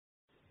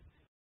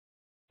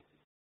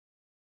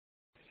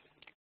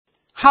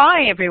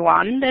Hi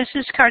everyone, this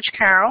is Coach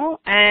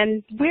Carol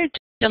and we're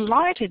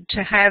delighted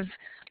to have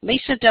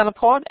Lisa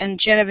DellaPorte and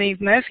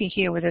Genevieve Murphy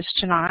here with us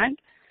tonight,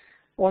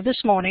 or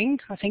this morning.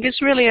 I think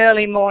it's really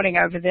early morning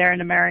over there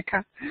in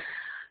America.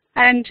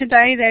 And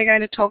today they're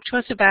going to talk to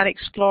us about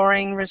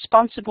exploring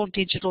responsible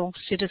digital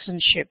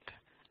citizenship,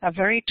 a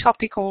very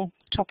topical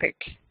topic.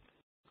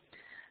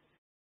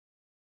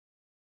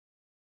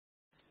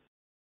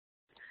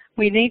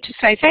 We need to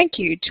say thank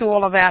you to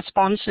all of our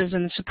sponsors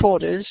and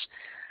supporters,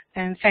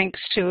 and thanks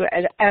to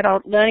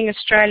Adult Learning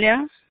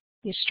Australia,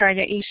 the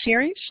Australia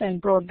E-Series and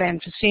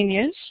Broadband for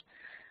Seniors,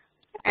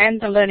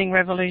 and the Learning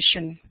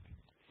Revolution.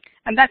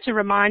 And that's a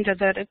reminder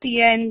that at the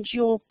end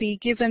you'll be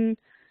given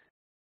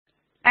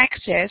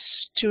access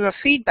to a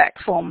feedback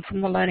form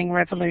from the Learning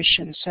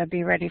Revolution, so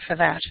be ready for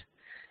that.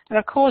 And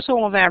of course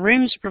all of our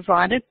rooms are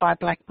provided by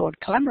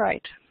Blackboard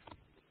Collaborate.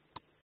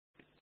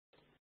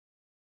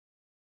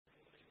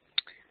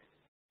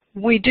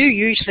 We do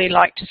usually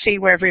like to see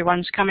where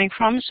everyone's coming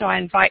from, so I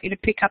invite you to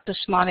pick up the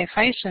smiley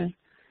face and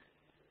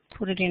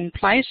put it in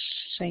place.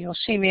 So you'll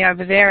see me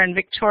over there in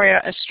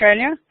Victoria,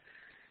 Australia.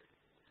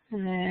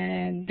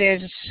 And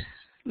there's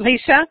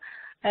Lisa.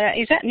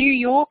 Is that New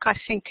York? I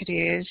think it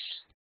is.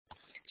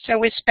 So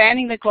we're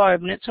spanning the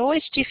globe, and it's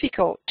always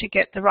difficult to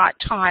get the right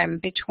time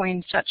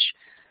between such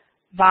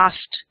vast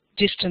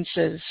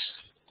distances.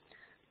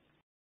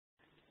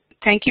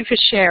 Thank you for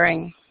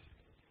sharing.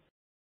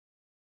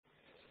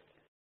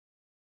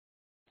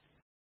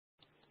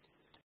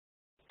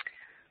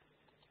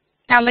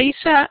 Now,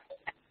 Lisa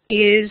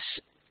is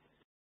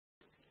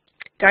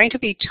going to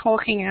be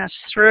talking us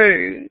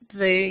through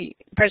the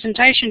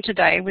presentation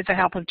today with the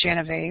help of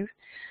Genevieve.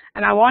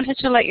 And I wanted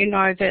to let you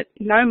know that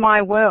Know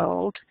My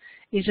World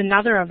is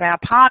another of our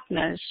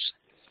partners.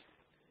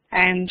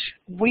 And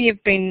we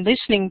have been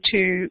listening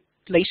to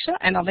Lisa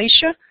and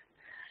Alicia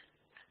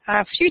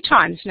a few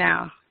times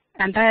now.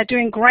 And they are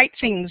doing great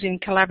things in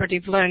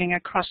collaborative learning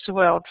across the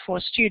world for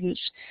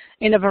students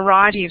in a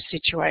variety of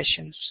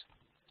situations.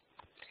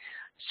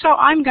 So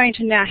I'm going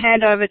to now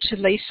hand over to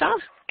Lisa,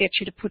 get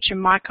you to put your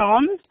mic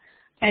on,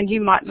 and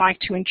you might like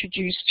to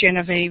introduce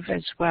Genevieve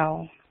as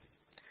well.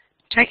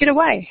 Take it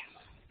away.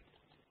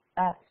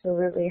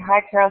 Absolutely. Hi,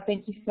 Carol.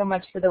 Thank you so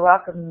much for the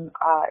welcome.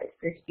 It's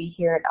great to be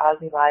here at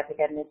OZeLIVE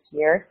again this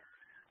year.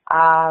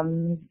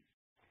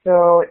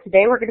 So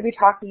today we're going to be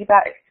talking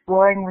about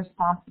exploring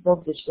responsible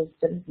digital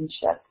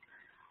citizenship.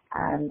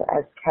 And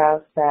as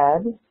Carol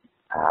said,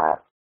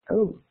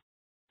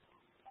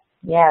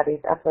 yeah, these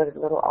uploaded a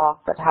little off,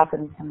 but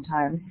happens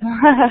sometimes.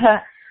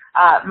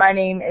 My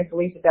name is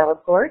Alicia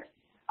DellaPorte.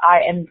 I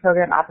am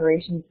Program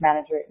Operations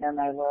Manager at Know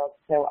My World,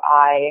 so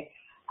I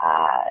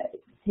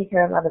take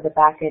care of a lot of the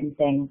back-end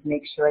things,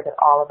 make sure that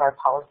all of our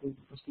policies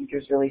and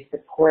procedures really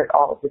support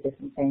all of the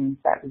different things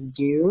that we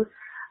do,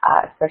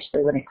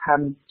 especially when it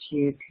comes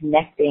to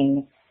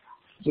connecting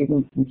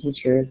students and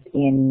teachers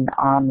in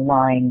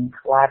online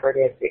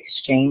collaborative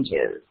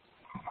exchanges.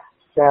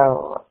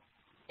 So,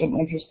 an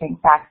interesting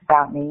fact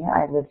about me,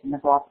 I lived in the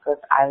Galapagos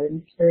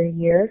Islands for a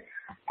year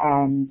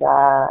and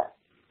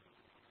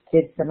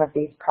did some of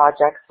these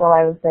projects while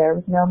I was there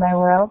with Know My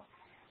World.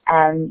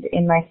 And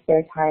in my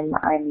spare time,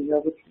 I'm a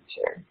yoga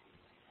teacher.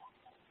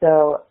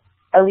 So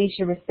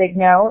Alicia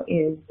Rescigno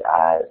is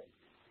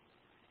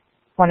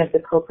one of the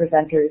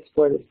co-presenters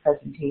for this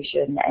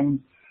presentation, and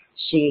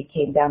she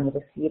came down with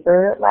a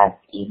fever last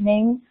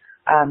evening.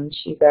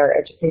 She's our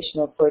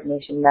Educational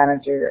Coordination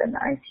Manager and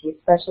IT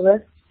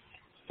Specialist.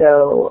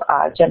 So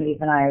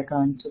Genevieve and I are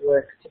going to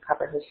work to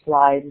cover her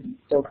slides and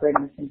still bring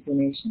this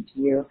information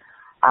to you,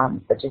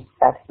 but just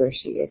that's where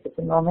she is at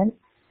the moment.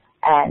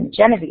 And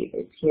Genevieve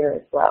is here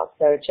as well.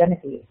 So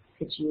Genevieve,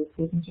 could you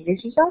please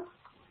introduce yourself?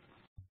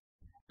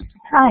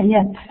 Hi,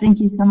 yes, thank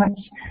you so much.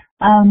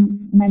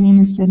 My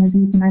name is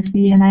Genevieve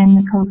Murphy, and I am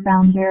the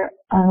co-founder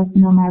of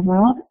Know My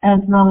World, as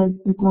well as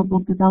the Global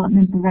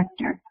Development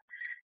Director.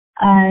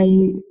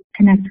 I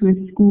connect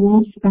with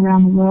schools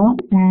around the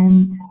world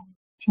and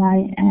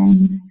try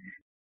and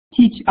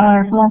teach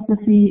our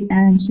philosophy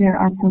and share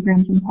our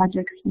programs and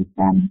projects with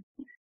them.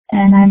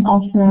 And I'm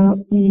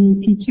also a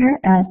teacher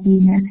at the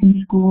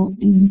American School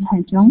in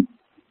Taichung,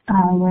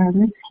 where I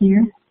live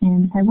here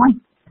in Taiwan.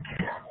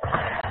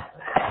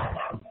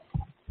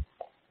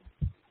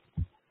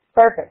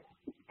 Perfect.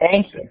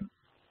 Thank you.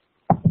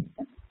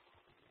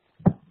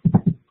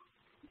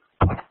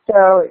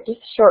 So just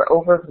a short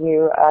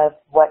overview of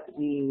what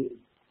the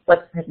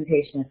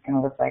presentation is going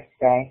to look like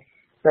today.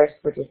 First,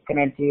 we're just going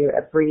to do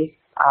a brief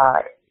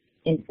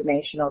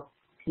informational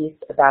piece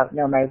about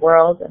Know My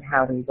World and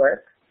how we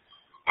work.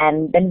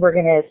 And then we're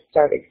going to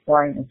start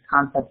exploring this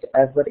concept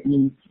of what it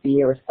means to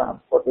be a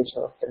responsible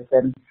digital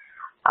citizen,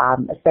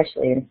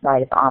 especially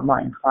inside of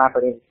online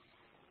collaborative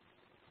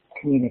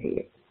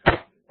communities.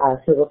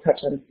 So we'll touch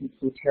on some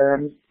key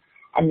terms.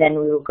 And then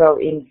we will go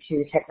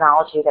into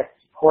technology that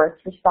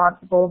supports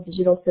responsible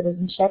digital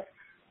citizenship.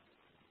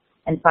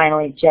 And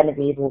finally,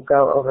 Genevieve will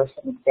go over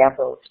some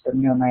examples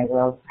from Know My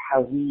World for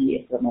how we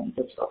implement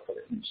digital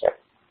citizenship.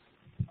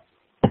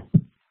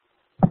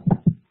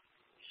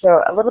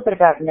 So a little bit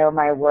about Know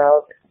My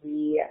World.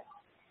 We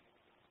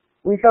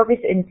focus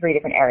in 3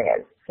 different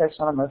areas: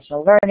 social and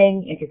emotional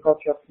learning,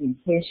 intercultural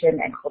communication,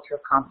 and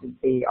cultural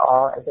competency,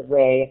 all as a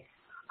way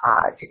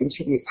to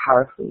contribute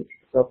powerfully to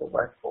the global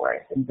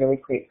workforce and really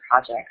create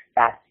projects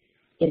that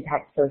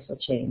impact social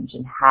change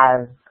and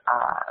have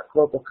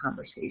global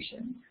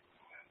conversations.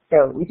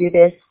 So we do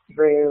this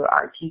through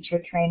our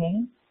teacher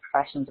training,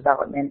 professional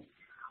development,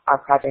 our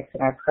projects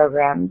and our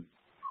programs,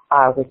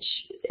 which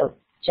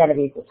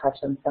Genevieve will touch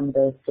on some of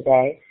those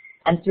today,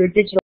 and through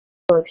digital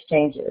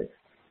exchanges.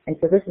 And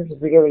so this is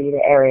really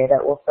the area that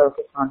we'll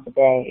focus on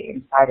today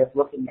inside of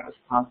looking at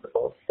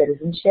responsible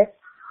citizenship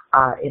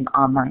in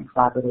online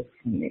collaborative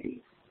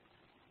communities.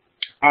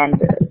 And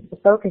the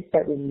focus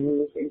that we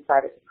use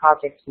inside of the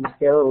projects we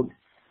build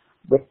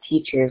with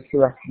teachers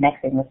who are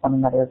connecting with one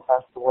another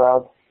across the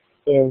world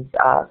is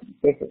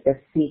basically the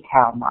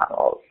CCAL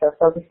model. So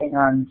focusing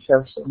on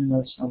social and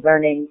emotional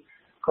learning,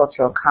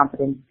 cultural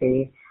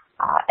competency,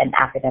 and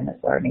academic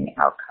learning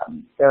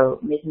outcomes. So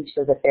making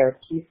sure that there are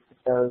pieces of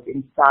those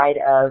inside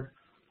of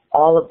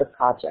all of the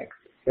projects,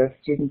 so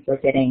students are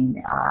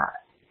getting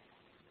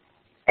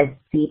as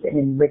deep and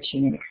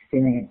enriching an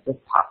experience as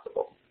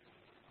possible.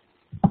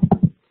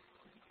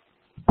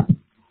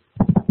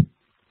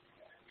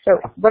 So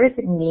what does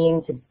it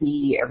mean to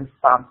be a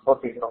responsible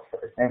digital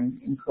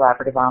citizen in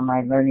collaborative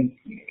online learning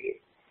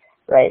communities,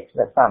 right? So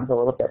that sounds a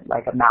little bit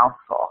like a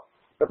mouthful.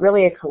 But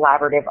really a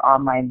collaborative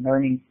online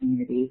learning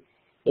community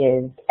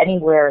is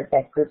anywhere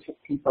that groups of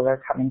people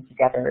are coming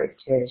together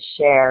to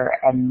share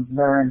and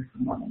learn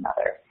from one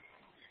another.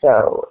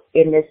 So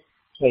in this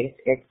case,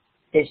 it's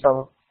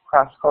digital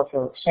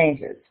cross-cultural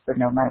exchanges for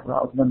Know My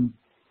World, when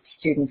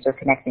students are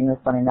connecting with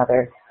one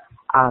another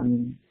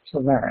to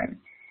learn.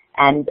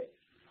 And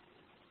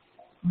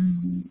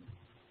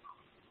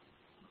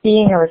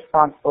being a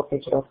responsible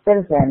digital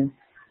citizen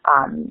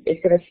is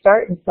going to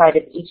start inside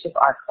of each of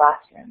our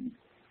classrooms,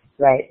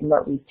 right, and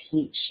what we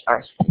teach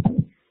our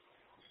students.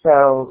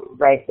 So,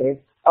 right, there's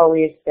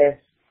always this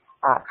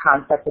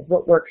concept of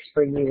what works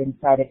for you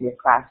inside of your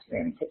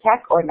classroom, to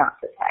tech or not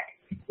to tech.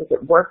 Does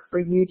it work for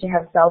you to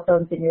have cell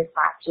phones in your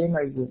classroom?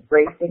 Are you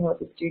embracing what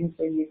the students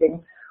are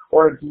using,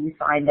 or do you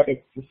find that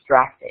it's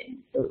distracting?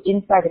 So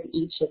inside of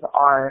each of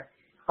our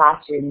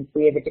classrooms,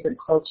 we have a different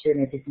culture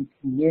and a different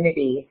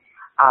community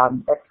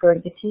that's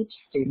going to teach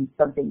students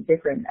something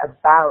different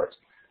about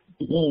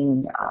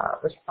being a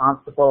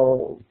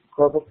responsible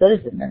global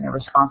citizen and a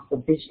responsible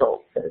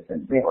digital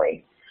citizen,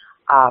 really.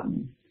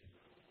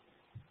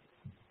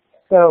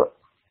 So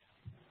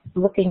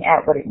looking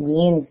at what it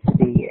means to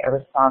be a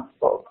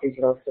responsible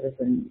digital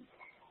citizen,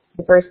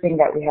 the first thing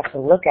that we have to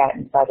look at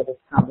inside of this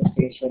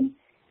conversation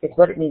is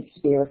what it means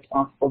to be a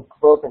responsible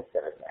global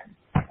citizen,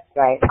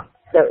 right?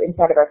 So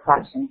inside of our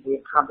classrooms, we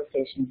have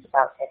conversations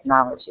about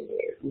technology.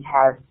 We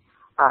have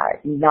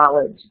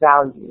knowledge,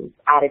 values,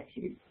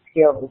 attitudes,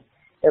 skills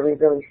that we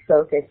really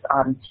focus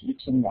on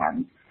teaching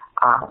them.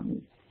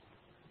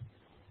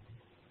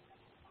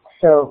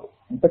 So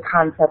the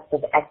concept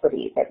of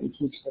equity that we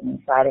teach them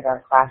inside of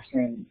our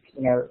classrooms,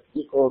 you know,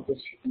 equal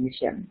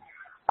distribution,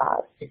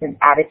 different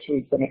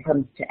attitudes when it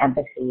comes to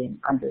empathy and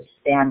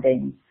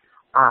understanding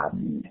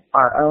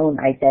our own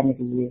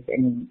identities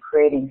and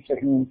creating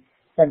certain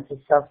sense of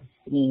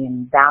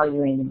self-esteem,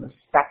 valuing and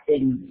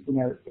respecting, you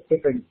know, the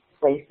different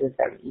places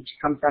that we each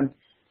come from,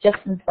 just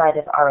inside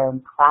of our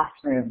own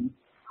classrooms,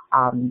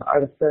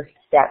 are the first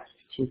steps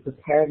to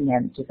preparing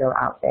them to go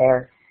out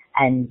there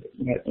and,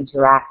 you know,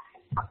 interact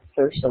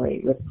socially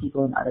with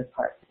people in other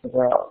parts of the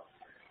world.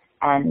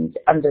 And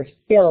under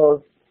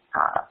skills,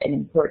 an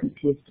important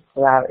piece to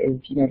pull out is,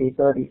 you know, the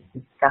ability to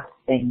discuss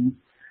things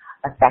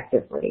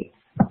effectively.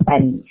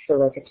 And so,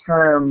 like, a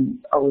term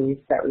always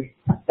that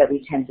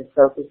we tend to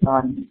focus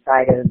on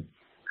inside of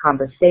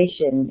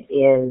conversation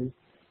is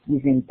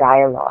using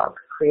dialogue,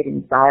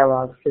 creating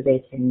dialogue so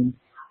they can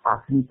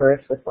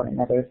converse with one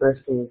another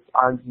versus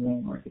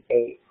arguing or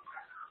debate.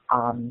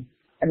 And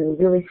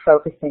really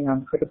focusing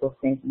on critical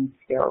thinking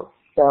skills.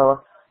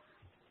 So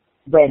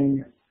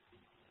when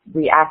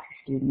we ask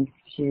students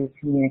to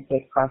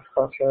communicate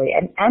cross-culturally,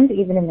 and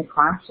even in the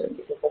classroom,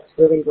 because that's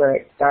really where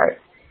it starts,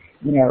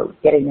 you know,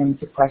 getting them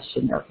to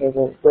question, okay,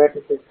 well, where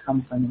does this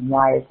come from and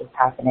why is this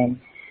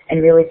happening?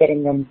 And really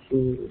getting them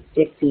to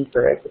dig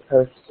deeper as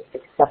opposed to just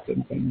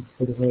accepting things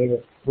for the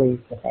ways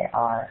that they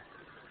are.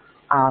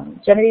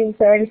 Genevieve, is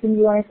there anything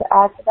you wanted to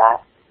add to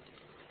that?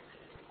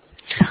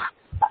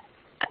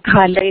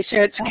 Hi,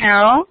 Lisa. It's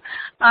Carol.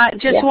 I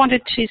just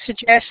wanted to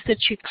suggest that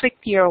you click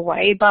your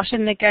away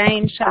button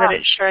again so that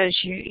it shows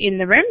you in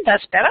the room.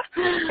 That's better.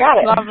 Got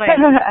it. Lovely.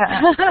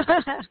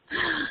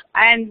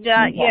 And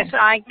yes,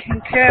 I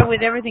concur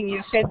with everything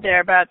you've said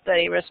there about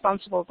the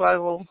responsible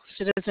global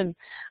citizen.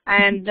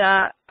 And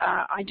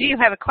I do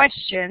have a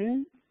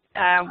question,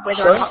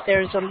 whether or not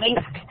there is a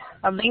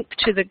link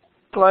to the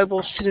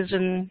global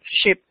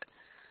citizenship.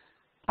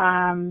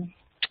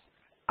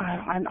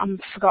 I'm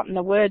forgotten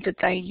the word that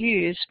they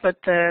use, but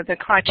the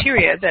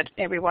criteria that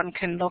everyone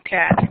can look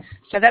at.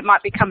 So that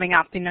might be coming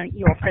up in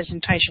your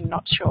presentation,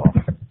 not sure.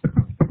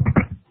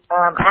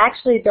 I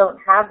actually don't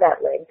have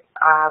that link,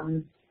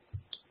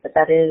 but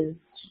that is,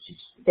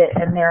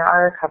 and there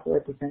are a couple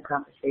of different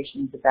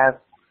conversations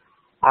about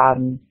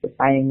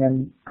defining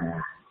them.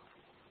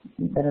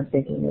 That I'm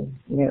thinking of,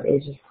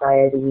 age of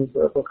society,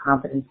 global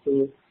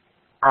competency,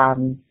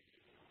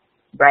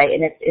 right?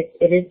 And it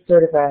is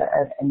sort of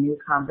a new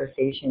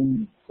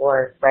conversation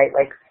for, right,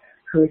 like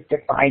who's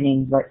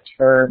defining what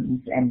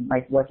terms and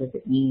like what does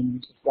it mean,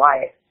 which is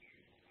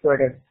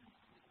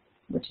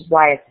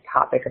why it's a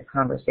topic of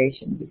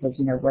conversation, because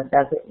what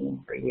does it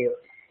mean for you?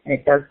 And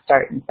it does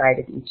start inside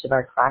of each of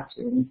our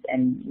classrooms,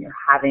 and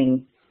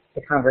having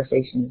the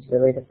conversation is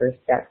really the first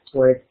step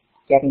towards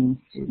getting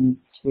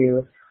students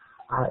to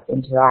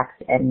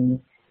interact and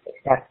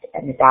accept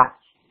and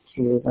adapt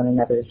to one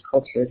another's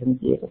cultures and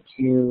be able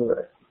to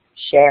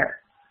share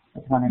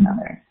with one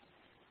another.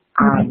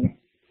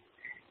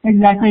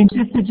 Exactly.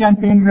 Just to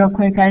jump in real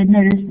quick, I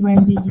noticed,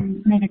 Wendy,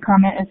 you made a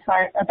comment as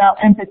far about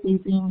empathy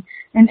being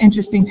an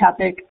interesting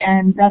topic,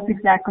 and that's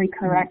exactly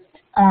correct.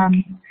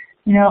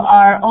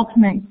 Our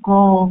ultimate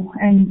goal,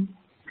 and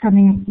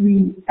something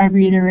I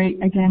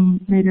reiterate again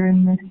later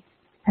in this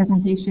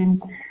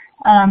presentation,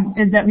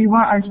 is that we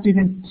want our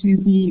students to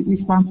be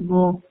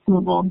responsible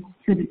global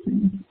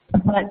citizens.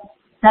 But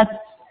that's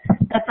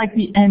like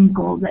the end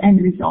goal, the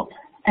end result.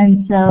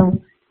 And so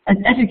as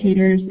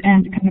educators,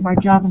 and kind of our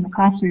job in the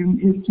classroom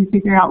is to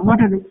figure out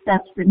what are the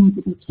steps that need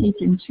to be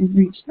taken to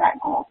reach that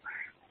goal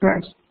for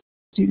our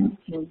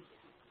students.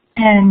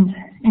 And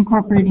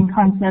incorporating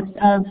concepts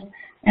of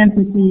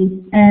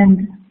empathy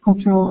and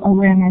cultural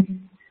awareness,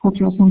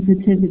 cultural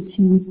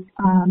sensitivity,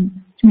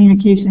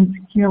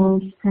 communication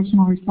skills,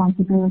 personal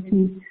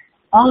responsibility.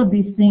 All of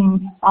these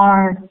things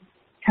are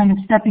kind of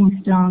stepping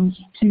stones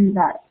to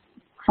that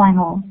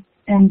final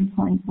end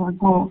point or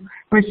goal,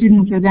 where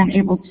students are then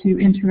able to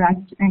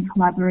interact and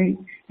collaborate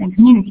and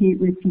communicate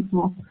with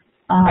people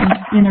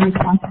in a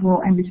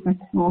responsible and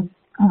respectful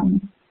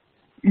and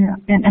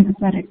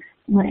empathetic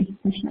way,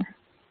 for sure.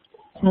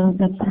 So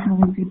that's a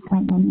really good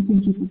point, Wendy.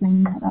 Thank you for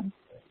bringing that up.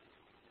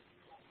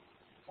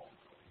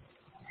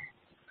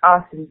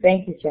 Awesome.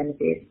 Thank you,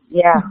 Genevieve.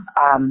 Yeah,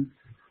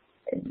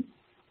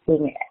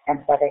 being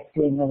empathetic,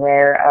 being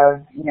aware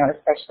of,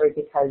 especially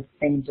because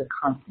things are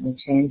constantly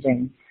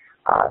changing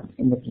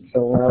in the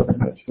digital world in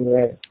which we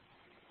live.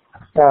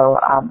 So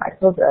I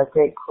pulled a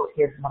great quote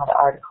here from one of the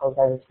articles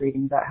I was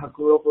reading about how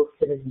global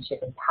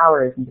citizenship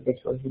empowers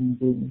individual human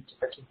beings to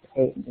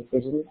participate in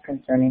decisions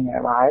concerning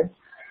their lives,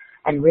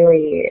 and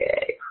really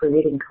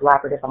creating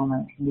collaborative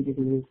online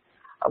communities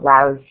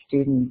allows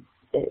students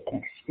an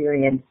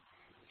experience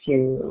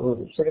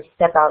to sort of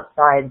step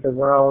outside the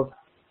world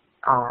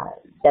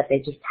that they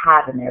just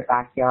have in their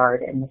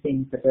backyard and the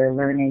things that they're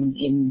learning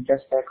in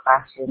just their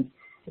classroom,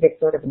 to get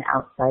sort of an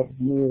outside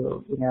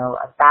view,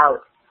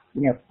 about,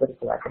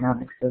 political,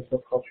 economic,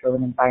 social, cultural,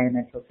 and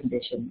environmental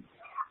conditions,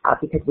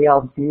 because we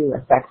all do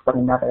affect one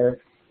another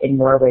in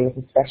more ways,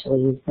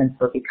 especially since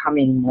we're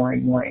becoming more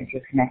and more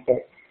interconnected.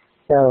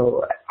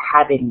 So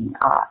having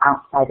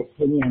outside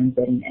opinions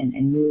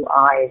and new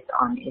eyes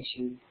on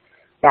issues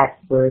that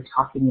we're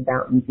talking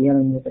about and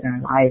dealing with in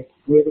our lives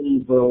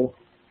really will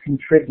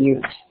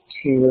contribute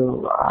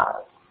to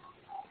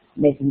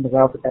making the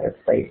world a better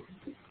place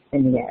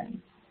in the end.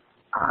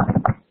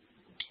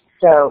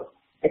 So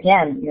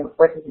again,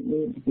 what does it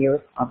mean to be a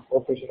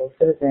responsible digital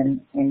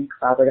citizen in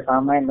collaborative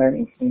online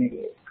learning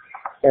communities?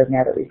 So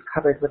now that we've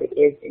covered what it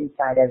is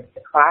inside of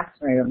the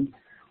classroom,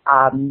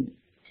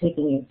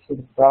 taking it to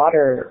the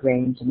broader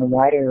range and the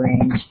wider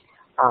range,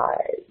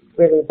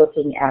 really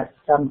looking at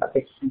some of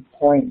the key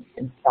points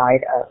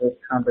inside of this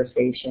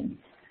conversation,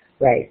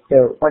 right?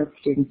 So once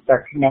students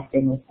start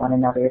connecting with one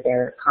another,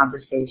 there are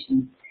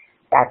conversations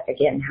that,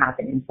 again,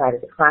 happen inside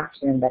of the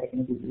classroom that are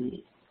going to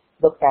be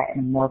looked at in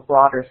a more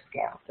broader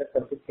scale, so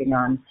focusing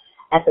on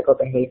ethical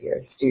behavior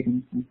of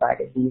students inside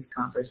of these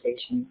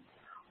conversations,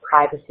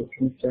 privacy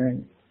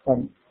concerns,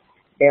 and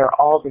there are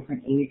all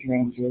different age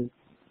ranges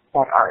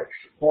that are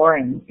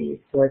exploring these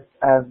sorts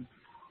of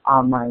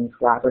online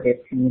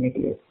collaborative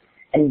communities,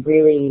 and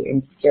really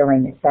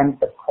instilling a sense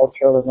of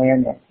cultural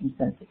awareness and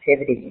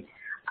sensitivity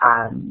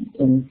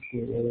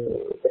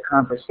into the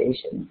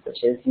conversations,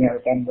 which is,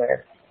 again,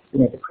 where,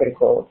 the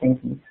critical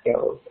thinking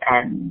skills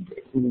and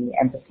the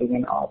empathy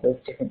and all those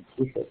different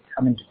pieces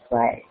come into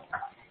play.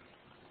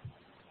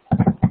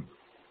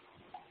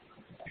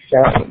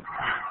 So,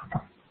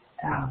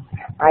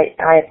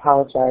 I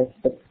apologize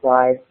for the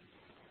slides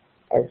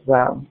as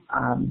well.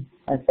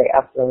 As they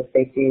upload,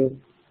 they do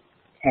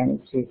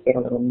tend to get a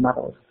little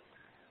muddled.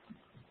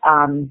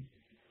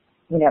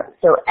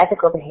 So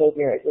ethical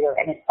behavior,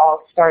 and it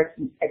all starts,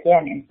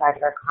 again, inside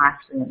of our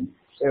classrooms.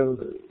 So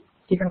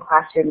different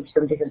classrooms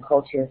from different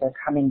cultures are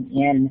coming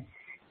in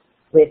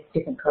with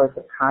different codes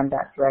of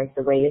conduct, right?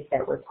 The ways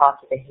that we're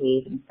taught to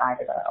behave inside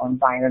of our own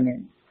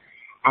environments.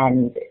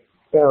 And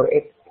so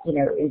it's,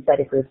 inside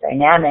of group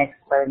dynamics,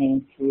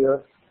 learning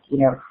to,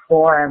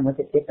 form with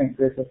a different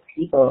group of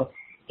people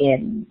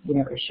in,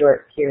 a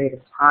short period of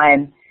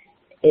time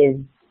is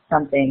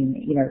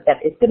something, that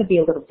is going to be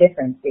a little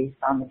different based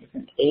on the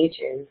different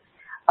ages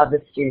of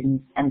the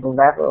students and the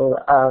level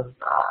of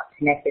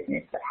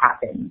connectedness that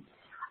happens.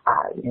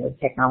 With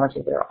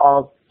technology, there are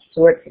all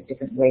sorts of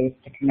different ways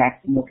to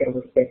connect, and we'll get a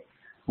little bit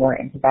more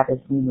into that as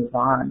we move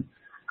on.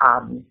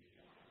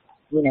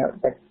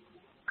 The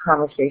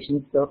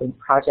conversations, building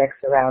projects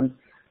around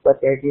what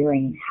they're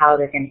doing, how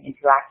they're going to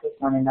interact with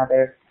one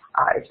another,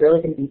 it's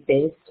really going to be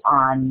based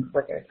on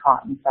what they're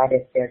taught inside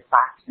of their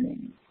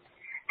classrooms.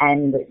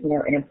 And,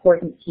 an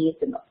important piece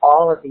in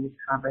all of these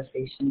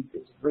conversations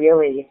is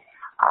really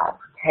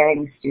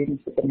preparing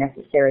students with the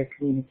necessary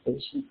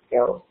communication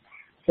skills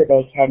so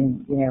they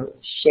can,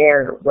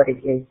 share what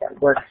it is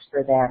that works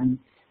for them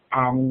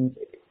and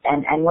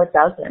what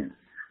doesn't.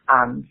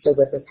 So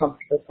what they're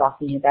comfortable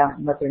talking about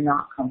and what they're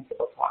not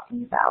comfortable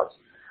talking about.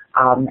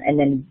 And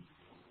then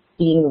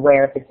being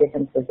aware of the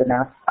differences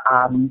enough.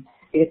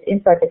 Because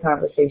inside the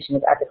conversation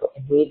of ethical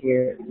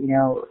behavior,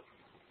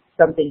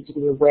 something to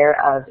be aware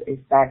of is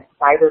that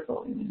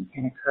cyberbullying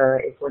can occur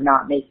if we're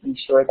not making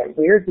sure that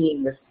we're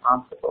being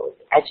responsible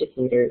as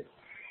educators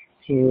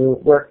to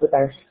work with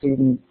our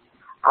students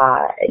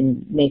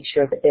and make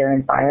sure that their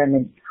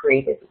environment is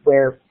created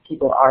where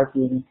people are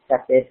being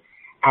accepted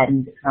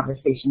and the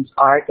conversations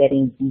are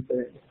getting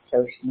deeper into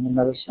social and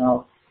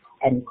emotional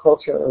and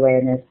cultural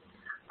awareness,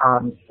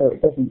 so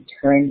it doesn't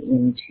turn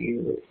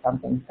into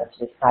something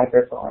such as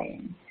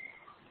cyberbullying.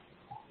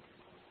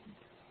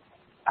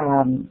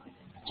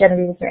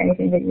 Genevieve, is there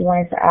anything that you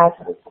wanted to add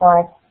to this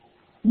slide?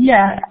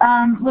 Yeah,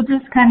 well,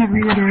 just kind of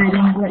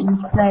reiterating what you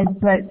said,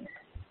 but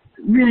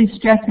really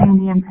stressing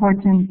the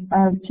importance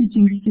of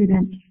teaching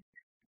students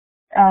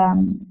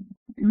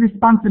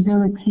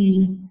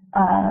responsibility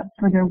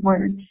for their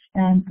words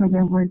and for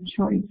their word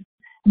choice,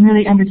 and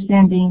really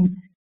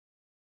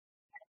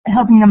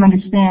helping them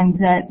understand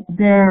that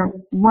their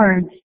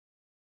words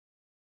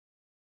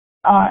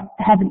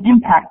have an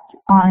impact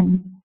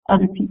on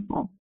other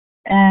people.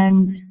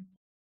 And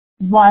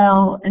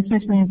while,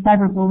 especially in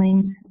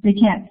cyberbullying, they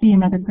can't see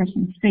another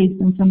person's face,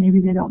 and so maybe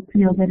they don't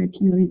feel that it's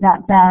really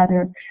that bad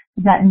or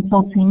that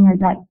insulting or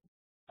that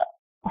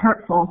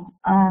hurtful.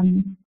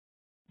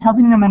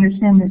 Helping them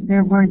understand that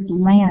their words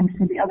land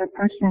for the other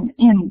person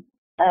in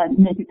a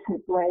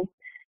negative way,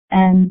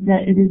 and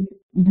that it is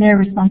their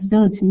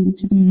responsibility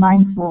to be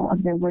mindful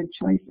of their word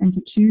choice and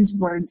to choose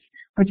words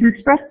or to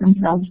express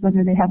themselves,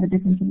 whether they have a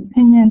difference of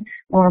opinion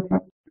or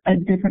a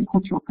different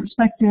cultural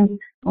perspective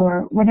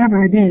or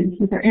whatever it is,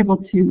 that they're able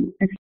to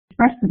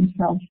express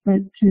themselves,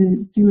 but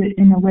to do it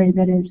in a way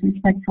that is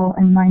respectful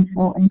and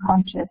mindful and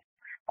conscious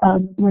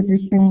of what they're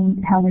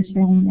saying, how they're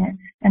saying it,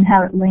 and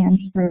how it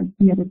lands for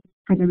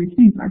the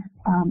receiver,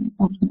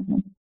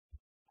 ultimately.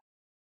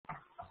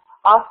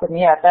 Awesome.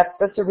 Yeah,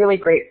 that's a really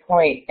great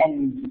point.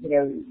 And,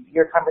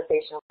 your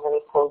conversation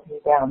really pulls me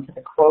down to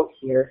the quote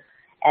here.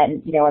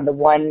 And, on the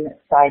one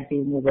side,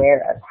 being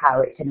aware of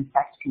how it can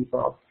affect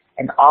people,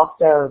 and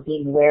also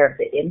being aware of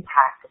the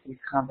impact that these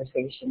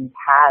conversations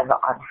have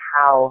on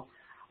how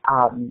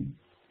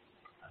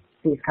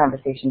these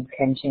conversations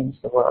can change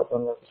the world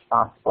when we're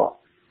responsible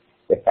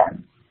with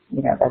them.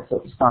 That's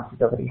what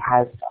responsibility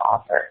has to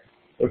offer,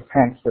 is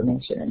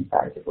transformation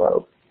inside the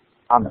globe,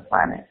 on the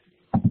planet.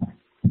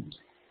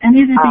 And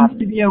these are things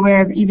to be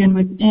aware of even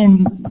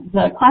within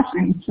the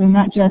classroom, so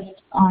not just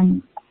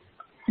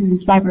through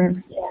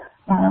cyber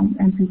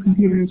and through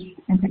computers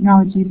and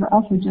technology, but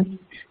also just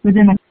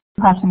within the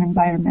classroom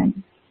environment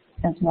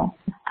as well.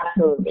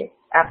 Absolutely.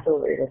 That's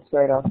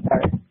where it all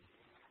starts.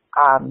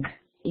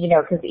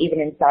 Because even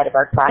inside of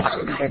our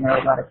classrooms, I know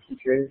a lot of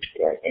teachers,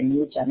 and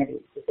you,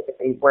 Genevieve,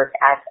 specifically work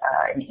at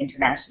an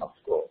international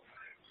school.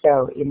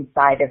 So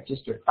inside of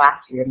just your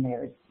classroom,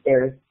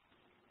 there's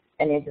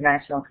an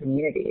international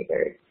community.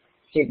 There's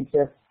students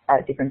with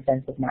a different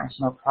sense of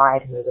national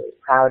pride who are really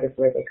proud of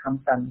where they come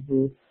from,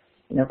 who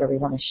really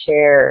want to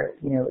share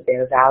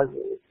their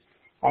values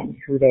and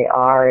who they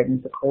are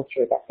and the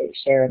culture that they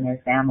share in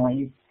their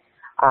families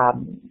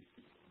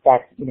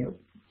that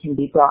can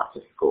be brought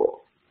to school.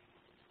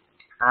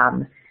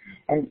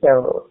 And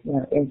so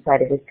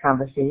inside of this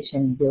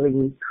conversation,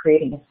 really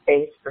creating a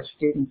space for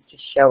students to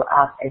show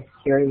up as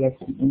curious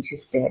and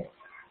interested,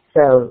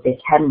 so they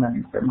can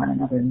learn from one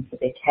another and so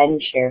they can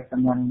share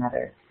from one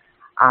another,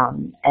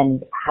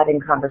 and having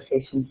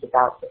conversations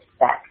about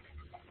respect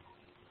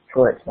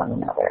towards one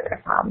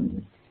another,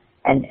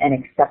 and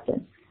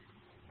acceptance,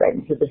 right?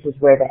 And so this is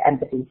where the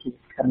empathy piece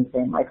comes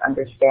in, like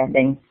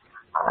understanding,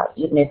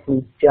 even if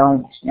we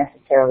don't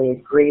necessarily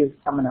agree with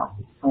someone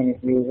else's point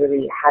of view,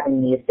 really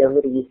having the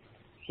ability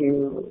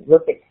to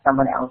look at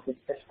someone else's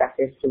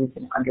perspective so we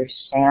can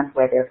understand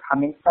where they're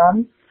coming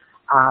from,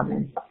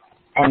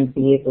 and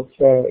be able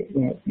to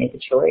make a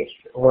choice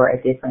or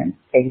a difference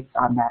based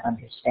on that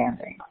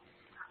understanding.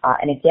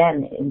 And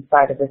again,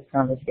 inside of this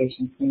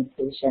conversation,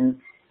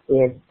 communication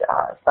is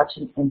such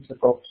an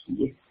integral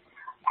piece,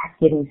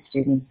 giving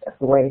students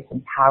a voice,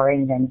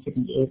 empowering them to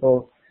be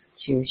able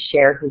to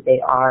share who they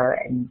are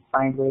and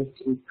find ways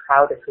to be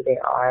proud of who they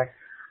are,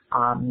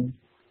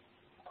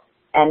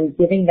 and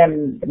giving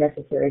them the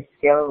necessary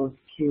skills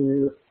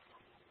to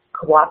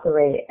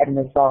cooperate and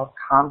resolve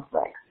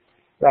conflict,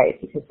 right?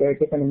 Because there are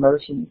different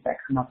emotions that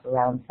come up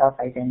around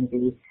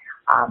self-identity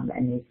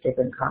and these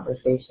different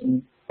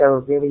conversations.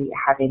 So really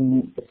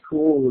having the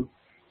tools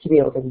to be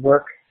able to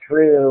work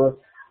through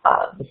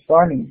the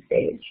storming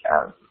stage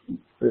of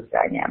group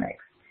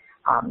dynamics,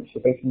 so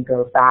they can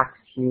go back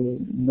to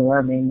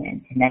norming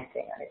and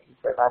connecting on a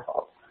deeper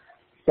level.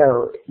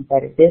 So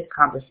inside of this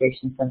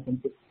conversation, something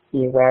to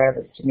be aware of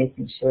is to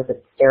making sure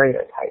that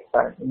stereotypes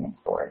aren't being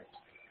enforced.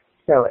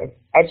 So as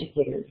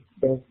educators,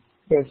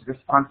 there's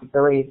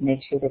responsibility to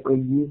make sure that we're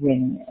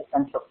using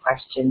essential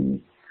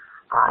questions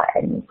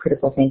and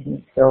critical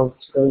thinking skills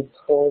to really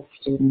pull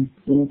students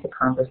into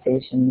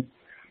conversations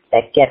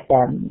that get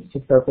them to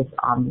focus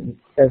on these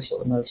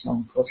social, emotional,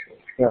 and cultural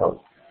skills,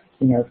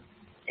 you know,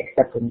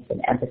 acceptance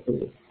and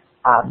empathy,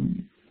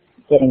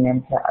 getting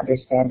them to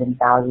understand and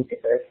value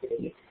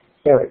diversity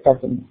so it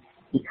doesn't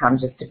become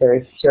just a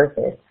very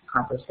surface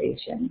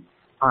conversation.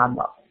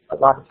 A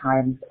lot of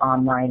times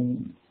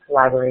online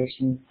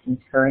collaborations can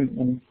turn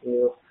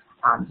into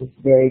just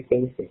very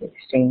basic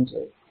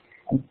exchanges.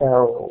 And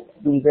so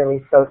we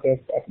really focus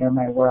at Know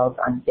My World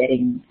on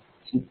getting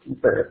to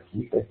deeper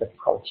pieces of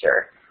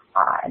culture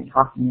and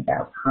talking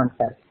about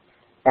concepts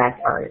that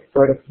are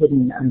sort of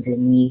hidden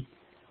underneath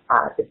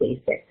the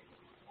basic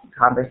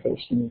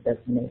conversations of,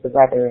 you know, the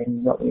weather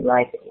and what we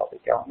like and what we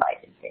don't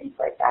like and things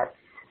like that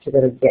to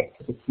really get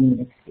to the human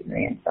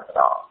experience of it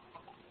all.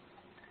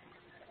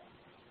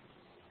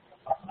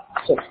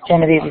 So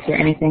Genevieve, is there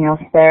anything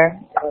else there?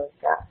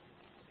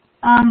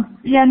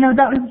 Yeah, no,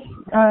 that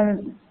was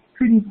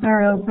pretty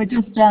thorough, but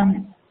just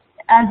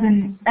as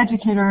an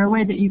educator, a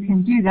way that you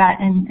can do that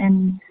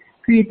and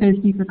create those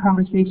deeper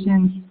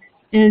conversations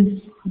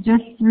is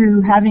just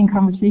through having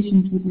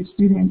conversations with your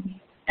students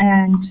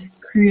and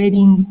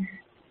creating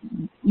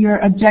your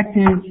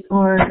objectives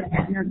or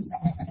your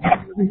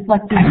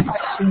reflective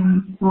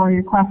questions or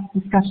your class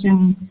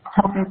discussion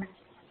topics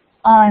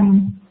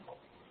on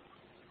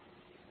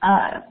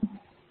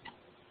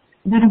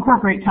that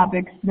incorporate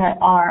topics that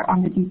are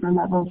on the deeper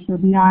level, so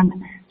beyond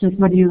just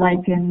what do you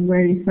like and where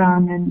are you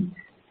from and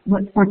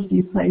what sports do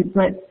you play,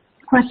 but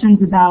questions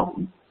about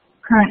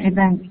current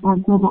events or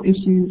global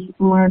issues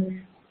or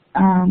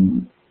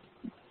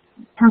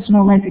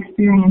personal life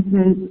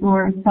experiences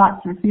or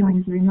thoughts or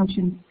feelings or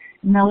emotions.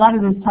 And a lot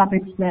of those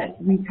topics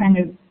that we kind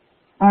of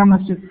are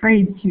most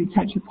afraid to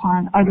touch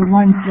upon are the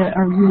ones that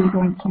are really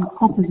going to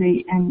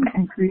cultivate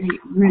and create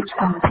rich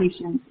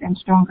conversations and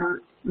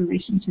stronger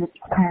relationships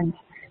and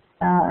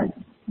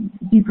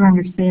deeper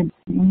understanding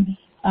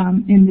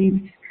in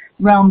these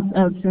realms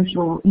of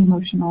social,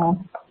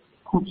 emotional,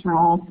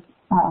 cultural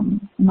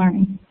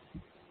learning.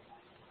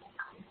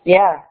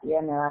 Yeah,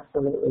 no,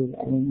 absolutely.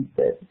 I mean,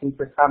 the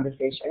deeper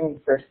conversation, I mean,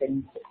 the first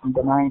thing that comes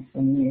to mind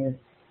for me is,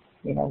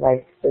 you know,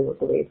 like the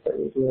ways that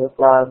we deal with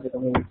love, or the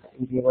ways that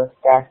we deal with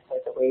death, or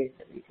the ways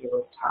that we deal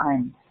with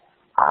time,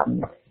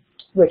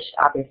 which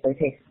obviously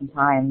takes some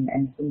time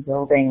and some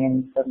building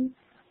and some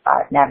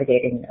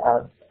navigating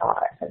of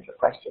essential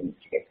questions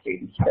to get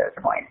students to their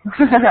point.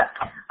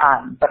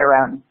 But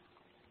around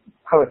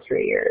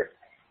poetry or,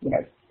 you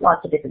know,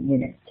 lots of different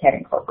units can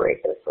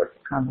incorporate those sorts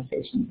of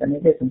conversations, and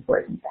it is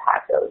important to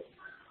have those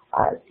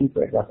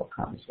deeper level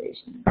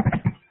conversations.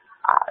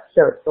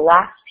 So the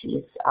last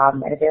piece,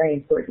 and a very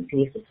important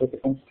piece as we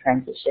begin to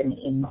transition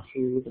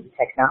into the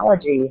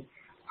technology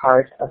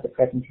part of the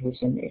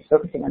presentation, is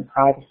focusing on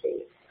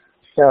privacy.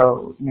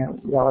 So, you know,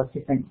 we all have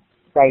different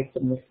rights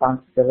and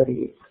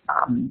responsibilities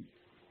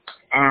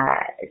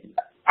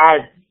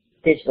as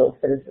digital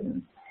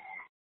citizens,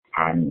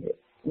 and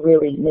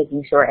really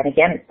making sure, and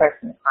again, it starts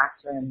in the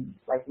classroom,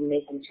 like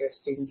making sure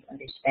students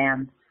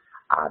understand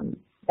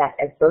that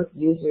as both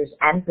users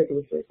and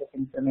producers of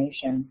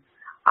information,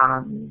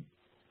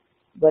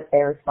 what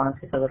their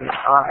responsibilities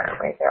are,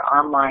 right? They're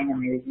online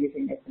and they're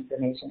using this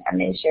information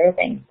and they share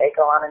things. They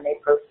go on and they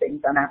post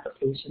things on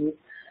applications.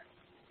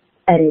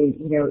 And,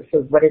 you know,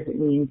 so what does it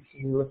mean to,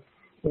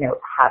 you know,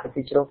 have a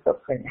digital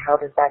footprint? How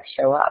does that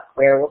show up?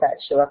 Where will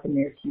that show up in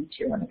their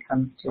future when it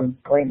comes to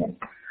employment?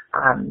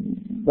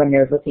 When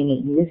they're looking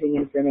at using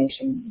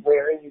information,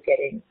 where are you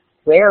getting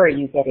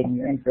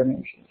your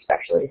information,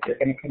 especially if you're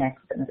going to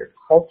connect with another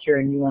culture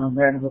and you want to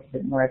learn a little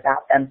bit more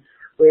about them?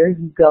 Where are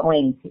you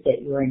going to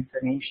get your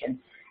information?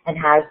 And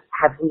have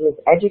we as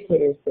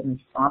educators been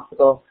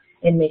responsible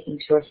in making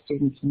sure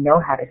students know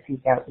how to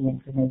seek out the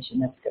information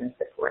that's going to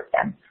support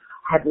them?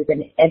 Have we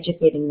been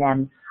educating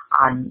them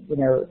on, you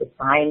know, the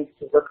signs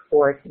to look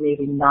for to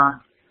maybe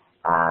not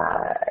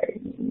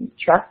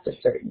trust a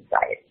certain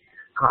site?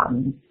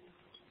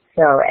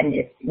 And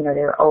it's, you know,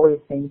 there are always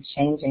things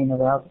changing in the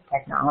world of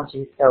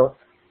technology. So,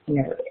 you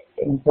know,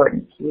 an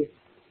important piece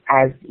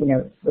as, you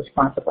know,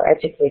 responsible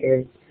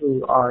educators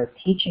who are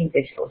teaching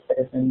digital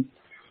citizens,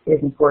 it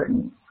is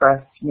important for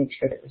us to make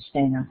sure that we're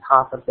staying on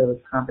top of those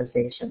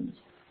conversations.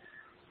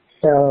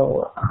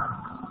 So,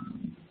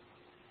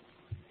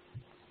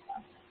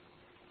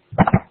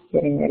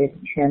 getting ready to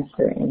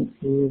transfer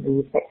into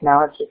the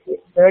technology piece.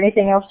 Is there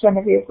anything else,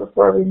 Genevieve,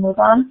 before we move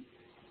on?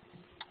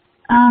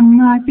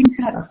 No, I think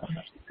that's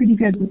pretty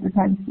good with the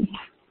privacy.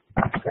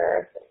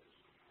 Sure.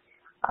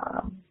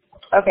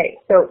 Okay,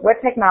 so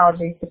what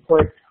technology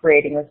supports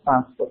creating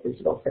responsible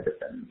digital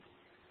citizens?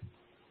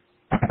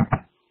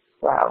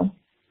 Well,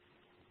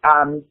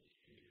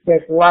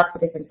 there's lots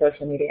of different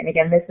social media, and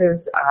again, this is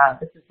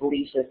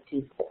Alicia's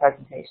piece of the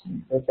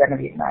presentation. So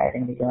Genevieve and I are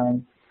going to be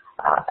going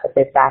a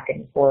bit back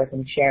and forth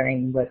and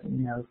sharing what we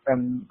know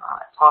from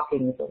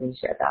talking with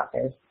Alicia about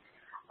this.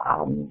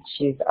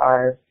 She's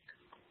our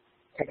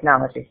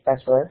technology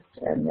specialist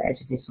and the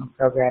educational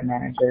program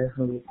manager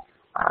who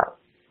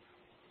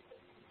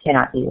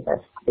cannot be with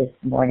us this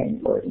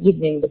morning or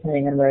evening,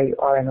 depending on where you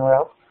are in the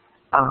world,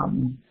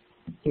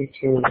 due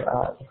to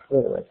the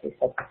flu, as we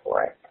said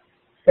before.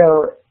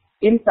 So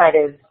inside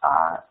of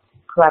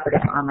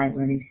collaborative online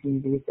learning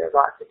communities, there are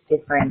lots of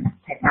different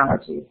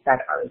technologies that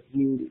are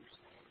used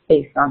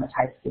based on the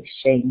types of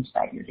exchange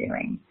that you're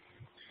doing.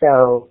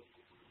 So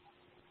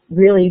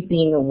really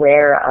being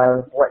aware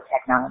of what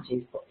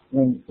technologies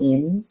went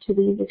into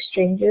these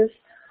exchanges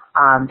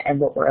and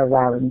what we're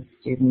allowing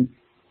students,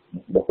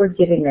 what we're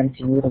giving them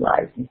to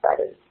utilize inside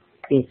of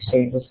the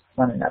exchanges with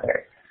one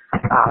another.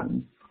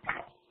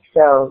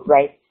 So,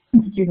 right,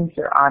 students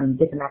are on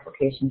different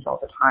applications all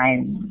the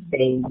time.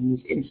 They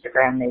use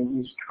Instagram, they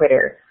use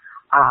Twitter,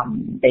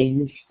 they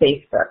use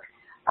Facebook.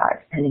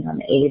 Depending on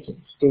the age of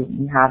the student,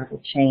 you have to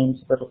change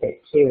a little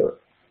bit too.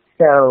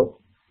 So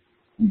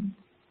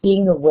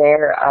being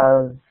aware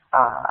of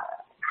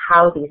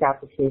how these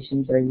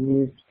applications are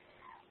used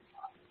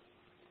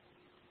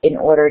in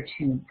order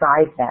to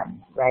guide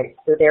them, right?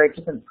 So there are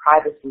different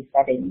privacy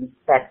settings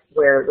that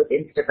where with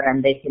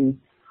Instagram they can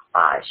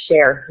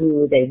share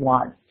who they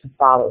want to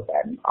follow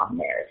them on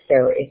there.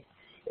 So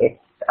it's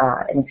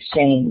an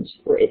exchange.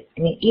 I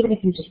mean, even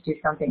if you just do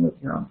something with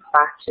your own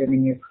classroom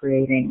and you're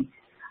creating,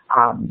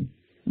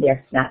 yes,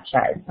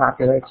 Snapchat is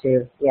popular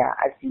too. Yeah,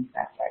 I've seen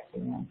Snapchat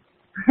too.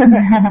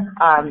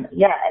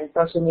 Yeah, and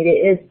social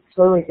media is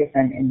totally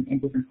different in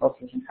different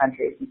cultures and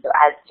countries. And so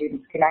as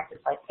students connect,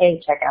 it's like,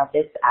 hey, check out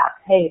this app.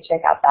 Hey,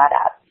 check out that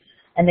app.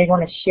 And they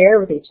want to share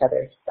with each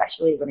other,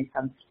 especially when it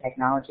comes to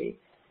technology.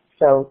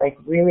 So like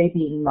really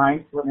being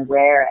mindful and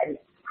aware and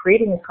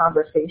creating a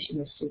conversation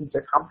where students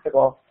are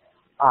comfortable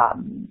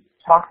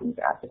talking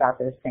to us about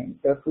those things.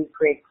 So if we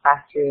create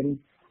classroom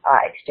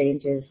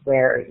exchanges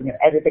where, you know,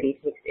 everybody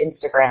takes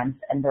Instagrams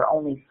and they're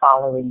only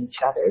following each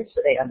other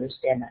so they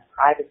understand that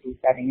privacy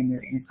setting and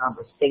they're in a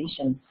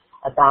conversation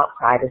about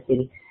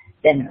privacy,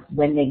 then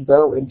when they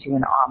go into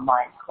an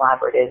online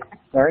collaborative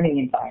learning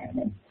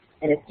environment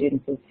and a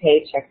student says,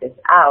 hey, check this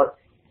out,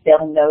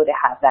 they'll know to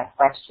have that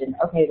question,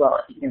 okay, well,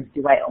 you know,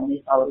 do I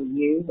only follow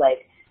you?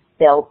 Like,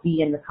 they'll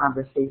be in the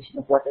conversation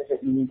of what does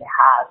it mean to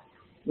have,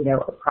 you know,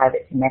 a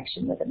private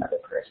connection with another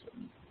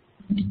person.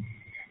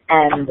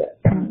 And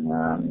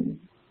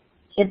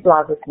Kid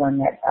Blog was one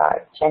that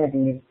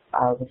Genevieve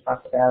was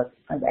talked about.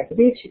 I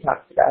believe she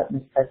talked about in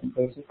this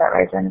presentation. Is that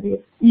right,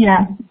 Genevieve?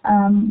 Yeah,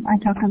 I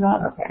talk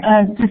about,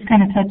 just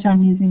kind of touch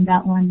on using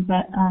that one.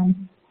 But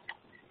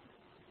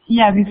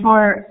yeah,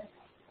 before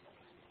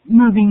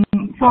moving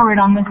forward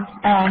on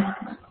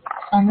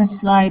this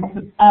slide,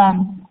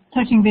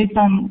 touching based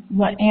on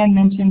what Anne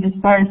mentioned as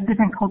far as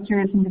different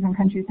cultures and different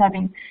countries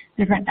having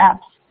different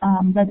apps,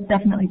 that's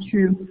definitely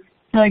true.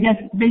 So I guess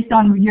based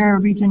on your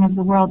region of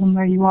the world and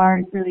where you are,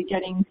 really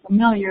getting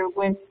familiar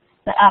with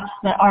the apps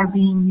that are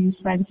being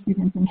used by the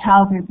students and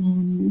how they're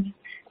being used.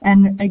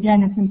 And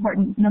again, it's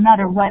important, no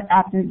matter what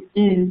app it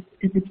is,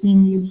 if it's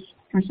being used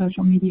for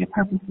social media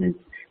purposes,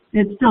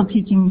 it's still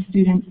teaching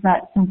students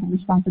that sense of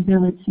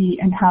responsibility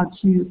and how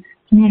to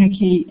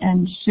communicate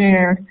and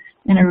share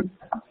in a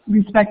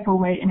respectful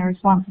way, in a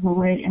responsible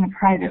way, in a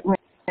private way,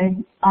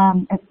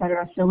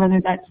 etc. So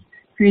whether that's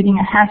creating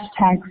a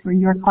hashtag for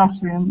your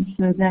classroom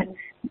so that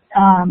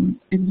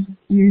if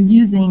you're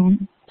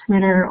using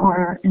Twitter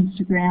or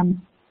Instagram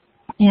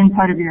in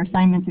part of your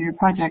assignments or your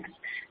projects,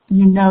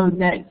 you know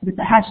that with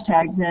the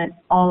hashtag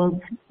that all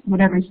of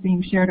whatever is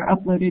being shared or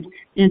uploaded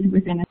is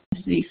within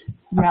a safe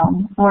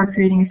realm, or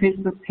creating a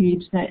Facebook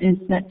page that is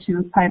set to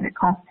a private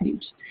class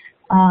page.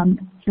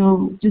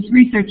 So just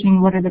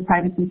researching what are the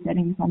privacy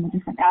settings on the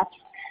different apps,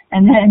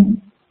 and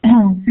then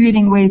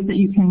creating ways that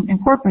you can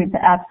incorporate the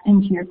apps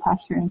into your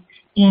classroom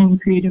in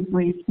creative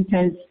ways,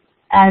 because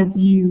as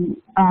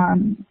you,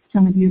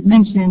 some of you have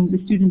mentioned,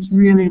 the students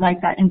really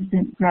like that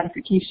instant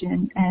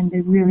gratification and they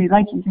really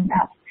like using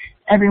apps.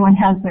 Everyone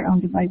has their own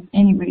device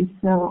anyway,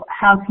 so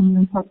how can you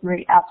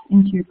incorporate apps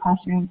into your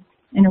classroom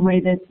in a way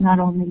that's not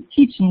only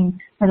teaching,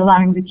 but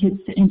allowing the kids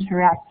to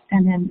interact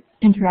and then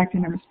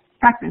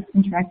practice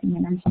interacting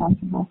in a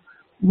responsible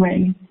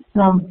way.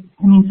 So,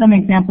 I mean, some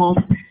examples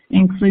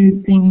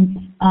include things,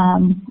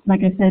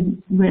 like I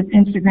said, with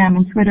Instagram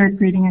and Twitter,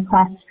 creating a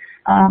class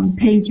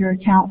page or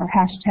account or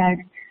hashtag,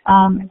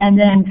 and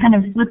then kind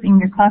of flipping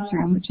your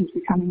classroom, which is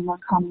becoming a more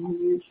commonly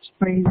used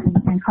phrase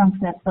and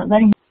concept, but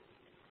letting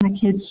the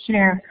kids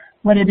share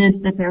what it is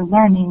that they're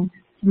learning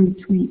through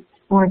tweets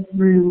or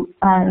through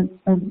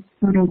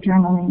photo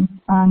journaling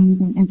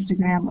using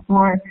Instagram,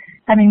 or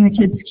having the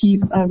kids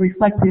keep a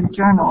reflective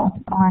journal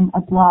on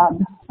a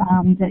blog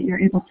that you're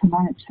able to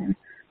monitor,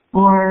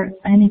 or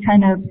any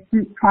kind of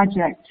group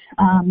project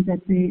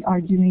that they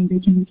are doing. They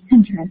can use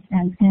Pinterest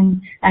and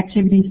pin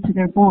activities to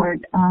their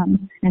board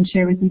and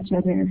share with each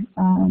other.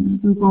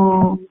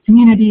 Google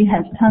Community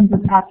has tons of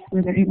apps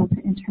where they're able to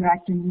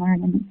interact and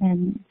learn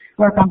and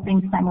work on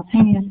things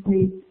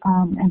simultaneously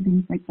and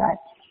things like that.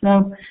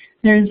 So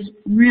there's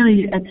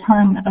really a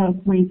ton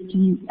of ways to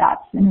use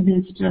apps, and it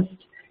is just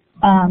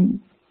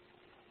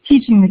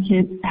teaching the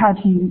kids how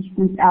to use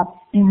these apps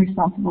in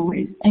responsible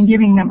ways and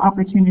giving them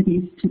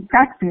opportunities to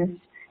practice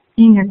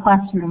in your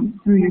classroom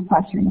through your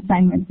classroom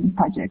assignments and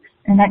projects.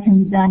 And that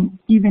can be done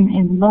even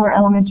in lower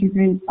elementary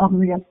grades all the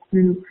way up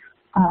through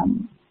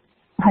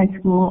high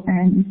school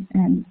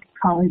and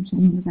college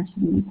and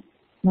university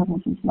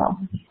levels as well.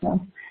 So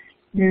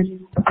there's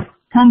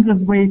tons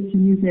of ways to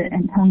use it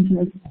and tons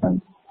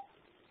of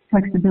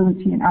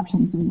flexibility and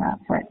options in that,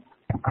 but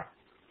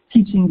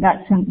teaching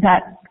that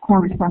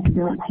core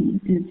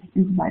responsibility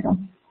is vital.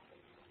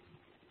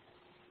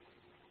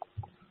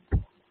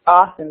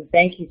 Awesome.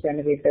 Thank you,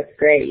 Genevieve. That's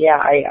great. Yeah,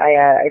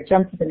 I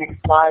jumped to the next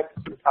slide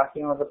because we were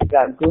talking a little bit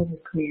about Google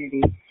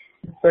Community,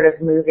 sort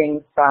of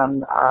moving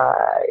from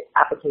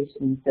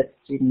applications that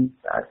students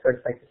sort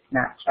of like the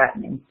Snapchat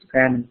and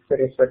Instagram and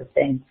Twitter sort of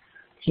thing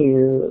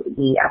to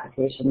the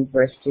applications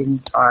where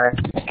students are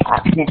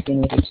connecting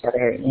with each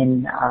other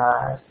in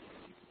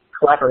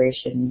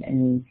collaboration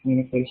and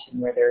communication,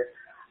 where they're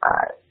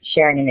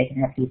sharing and they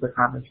can have deeper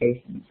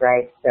conversations,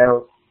 right?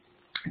 So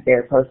if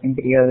they're posting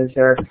videos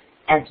or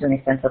answering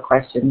essential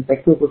questions,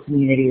 like Google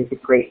Community is a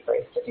great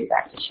place to do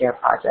that, to share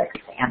projects,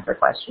 to answer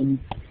questions.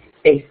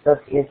 Facebook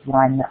is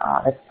one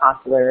that's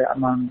popular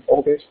among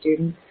older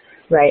students,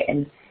 right?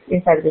 And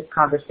inside of this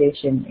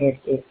conversation,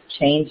 it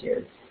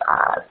changes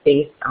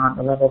based on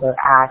the level they're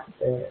at,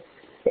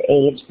 the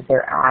age that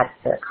they're at,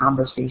 the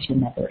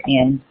conversation that they're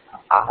in.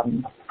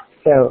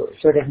 So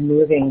sort of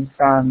moving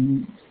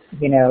from,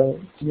 you know,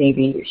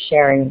 maybe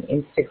sharing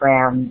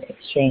Instagram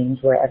exchange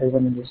where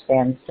everyone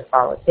understands to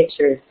follow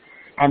pictures,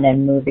 and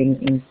then moving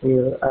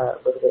into a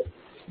little bit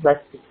less,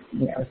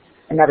 you know,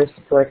 another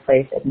support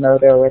place at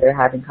Modo where they're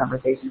having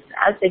conversations.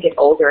 And as they get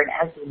older and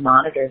as we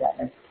monitor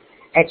them as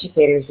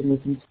educators and we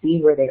can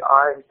see where they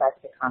are inside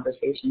the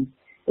conversation,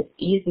 it's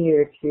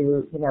easier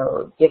to, you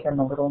know, give them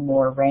a little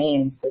more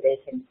rein so they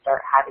can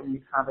start having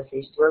these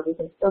conversations where we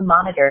can still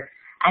monitor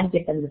and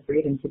give them the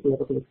freedom to be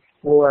able to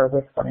explore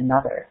with one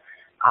another.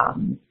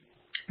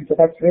 So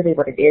that's really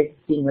what it is,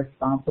 being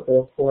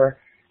responsible for,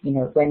 you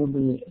know,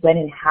 when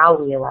and how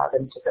we allow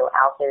them to go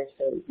out there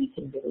so we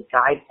can really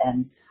guide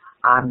them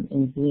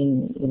in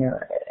being, you know,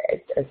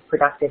 as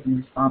productive and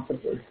responsible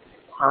as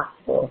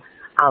possible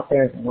out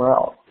there in the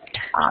world.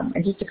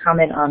 And just to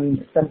comment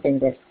on something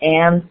that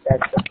Anne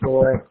said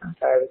before, I'm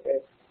sorry, was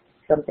there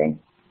something?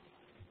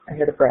 I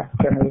heard a breath.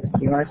 Do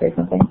you want to say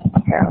something,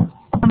 Carol?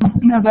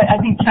 No, but I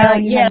think Carol,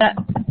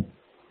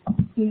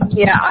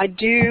 Yeah, I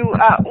do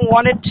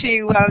wanted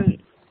to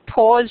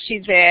pause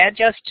you there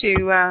just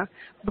to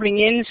bring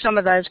in some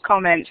of those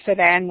comments that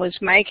Anne was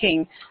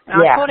making.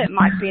 And I thought it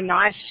might be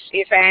nice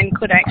if Anne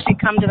could actually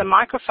come to the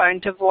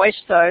microphone to voice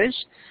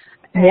those.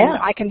 And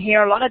I can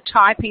hear a lot of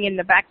typing in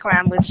the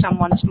background with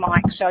someone's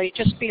mic, so you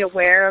just be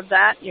aware of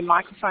that. Your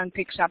microphone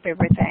picks up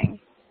everything.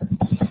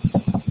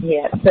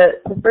 Yeah,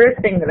 the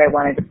first thing that I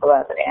wanted to pull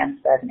out that Anne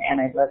said, and Anne,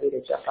 I'd love you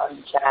to jump on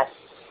the chat,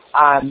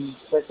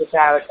 was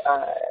about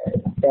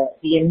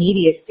the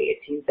immediacy. It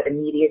seems that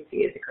immediacy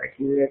is a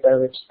criteria by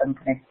which some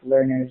connected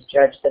learners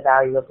judge the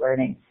value of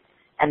learning.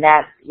 And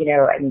that's, you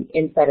know, I mean,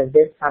 inside of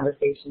this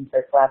conversation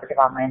for collaborative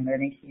online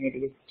learning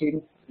communities,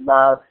 students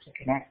love to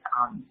connect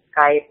on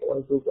Skype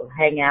or Google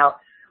Hangout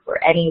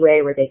or any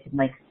way where they can,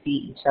 like,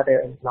 see each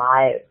other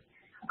live.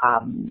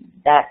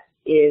 That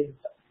is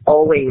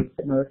always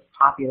the most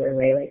popular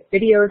way. Like,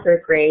 videos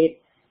are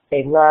great.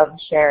 They love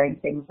sharing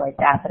things like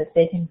that. But if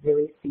they can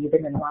really see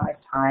them in live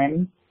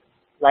time,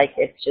 like,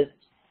 it's just,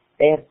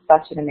 they have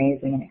such an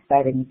amazing and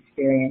exciting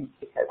experience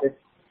because it's,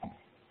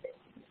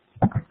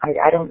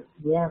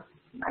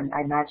 I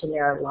imagine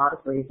there are a lot of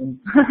reasons.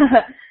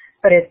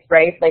 But it's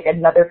right, like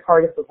another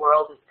part of the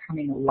world is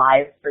coming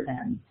alive for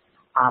them.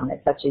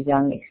 It's such a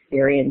young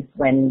experience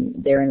when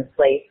they're in a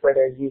place where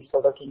they're used to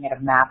looking at a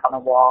map on a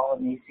wall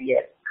and they see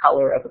a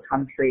color of a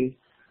country.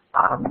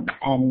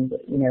 And,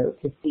 you know,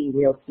 to see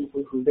real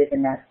people who live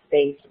in that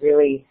space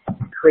really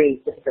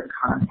creates a different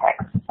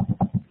context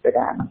for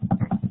them.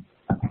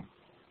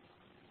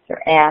 So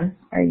Anne,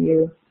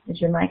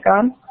 is your mic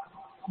on?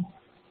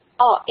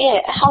 Oh, yeah,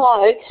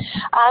 hello.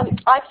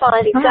 I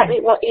find exactly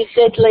what you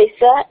said,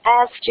 Lisa.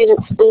 Our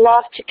students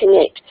love to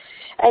connect,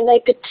 and they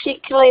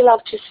particularly love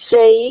to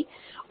see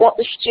what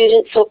the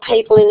students or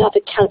people in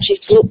other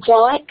countries look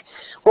like,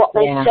 what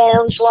they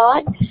sound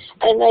like,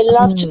 and they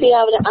love to be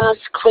able to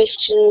ask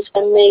questions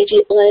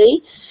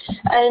immediately.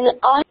 And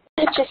I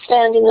have just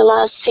found in the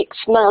last 6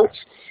 months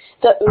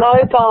that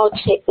mobile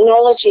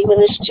technology, when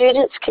the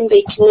students can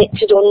be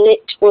connected or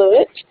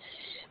networked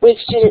with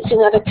students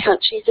in other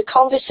countries, the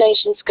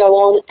conversations go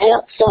on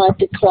outside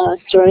the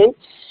classroom,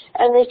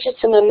 and there's just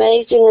some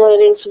amazing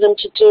learning for them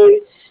to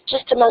do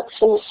just amongst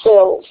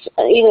themselves,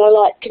 you know,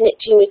 like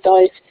connecting with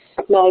those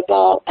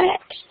mobile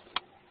apps.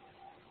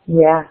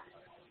 Yeah.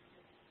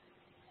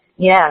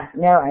 Yeah,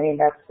 no, I mean,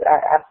 that's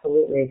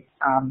absolutely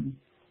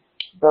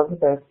both of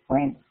those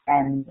points.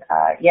 And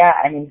yeah,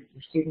 I mean,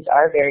 students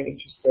are very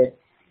interested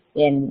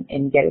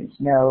in getting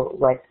to know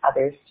what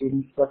other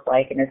students look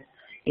like. And it's,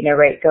 you know,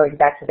 right, going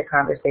back to the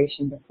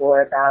conversation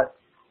before about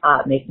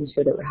making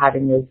sure that we're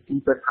having those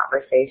deeper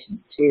conversations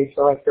too.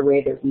 So like the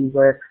way that we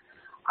work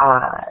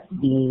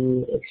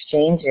the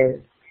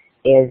exchanges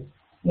is,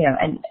 you know,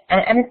 and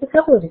it's a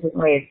couple of different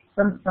ways.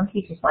 Some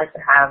teachers like to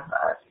have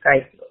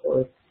Skype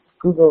or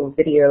Google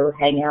video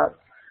hangouts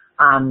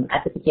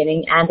at the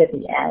beginning and at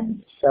the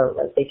end, so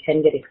like they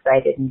can get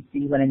excited and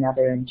see one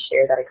another and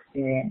share that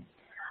experience,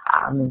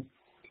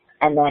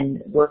 and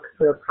then work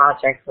through a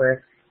project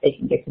where they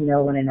can get to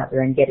know one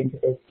another and get into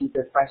those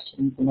deeper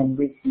questions and then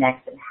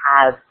reconnect and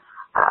have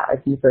a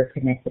deeper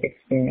connected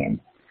experience.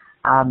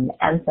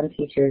 And some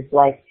teachers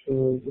like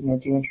to, you know,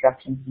 do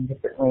instructions in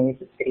different ways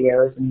with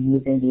videos and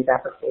using these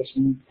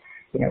applications,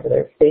 you know,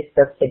 whether it's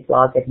Facebook,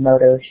 KidBlog,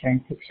 Edmodo, sharing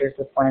pictures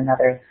with one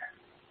another,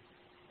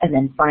 and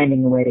then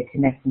finding a way to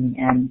connect in the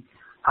end.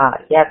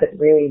 Yeah, but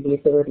really the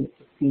ability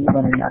to see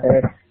one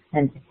another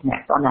and to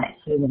connect on that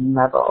human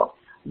level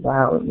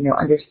while, you know,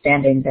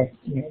 understanding that,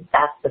 you know,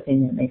 that's the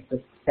thing that makes us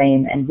the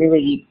same, and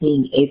really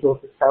being able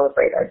to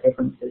celebrate our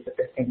differences at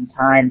the same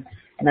time,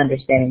 and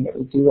understanding that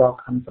we do all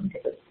come from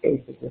different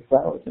spaces as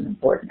well is an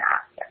important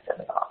aspect of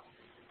it all.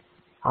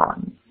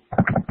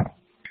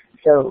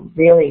 So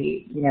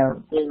really, you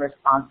know, being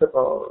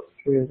responsible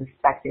through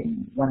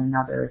respecting one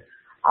another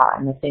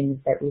and the things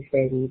that we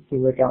say we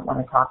do or don't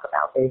want to talk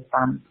about based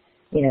on,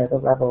 you know, the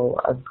level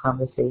of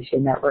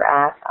conversation that we're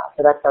at.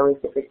 So that's always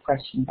a good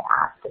question to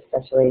ask,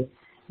 especially,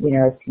 you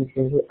know, as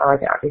teachers,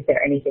 is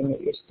there anything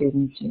that your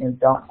students, you know,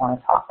 don't want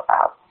to talk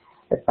about?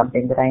 That's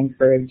something that I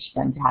encourage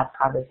them to have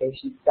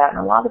conversations about. And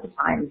a lot of the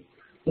times,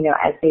 you know,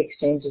 as the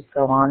exchanges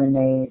go on and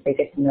they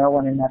get to know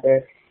one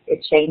another,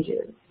 it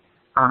changes.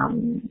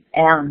 And,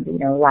 you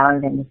know,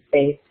 allowing them the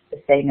space to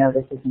say, no,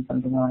 this isn't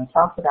something I want to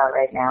talk about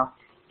right now,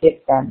 gives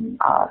them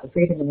the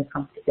freedom and the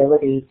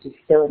comfortability to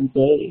still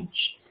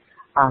engage,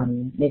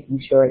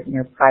 making sure, you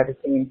know, privacy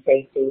and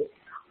safety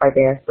are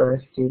there for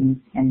our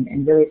students,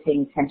 and really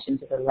paying attention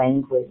to the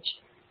language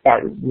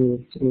that we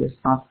use to be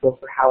responsible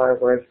for how our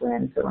words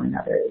land for one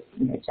another, as,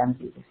 you know,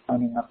 Genevieve was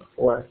pointing out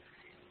before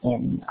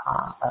in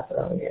our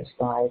earlier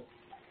slides.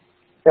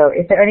 So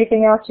is there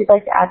anything else you'd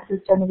like to add to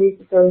this, Genevieve,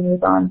 before we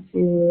move on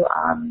to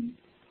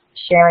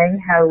sharing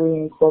how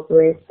we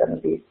incorporate some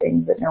of these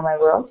things at Know My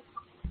World?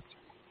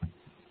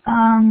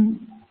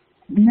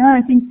 No,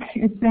 I think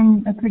it's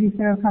been a pretty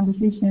thorough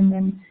conversation,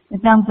 and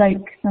it sounds like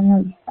some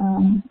of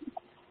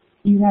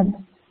you have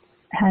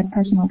had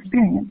personal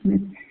experience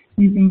with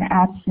using the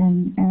apps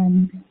and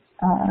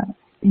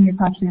in your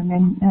classroom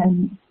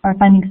and are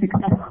finding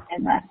success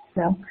in that.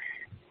 So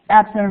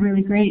apps are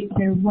really great.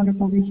 They're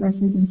wonderful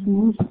resources and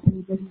tools,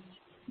 and just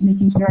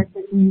making sure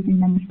that we're using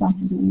them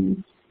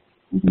responsibly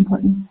is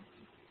important.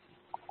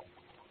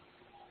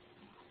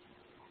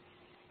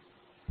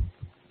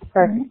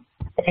 Perfect.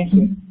 Thank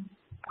you.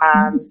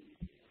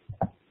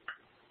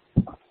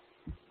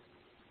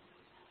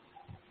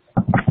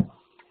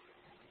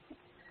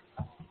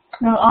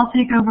 So I'll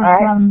take over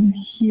from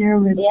here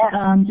with just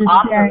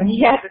awesome. sharing.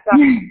 Yes,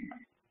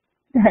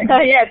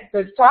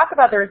 so to talk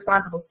about the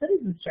Responsible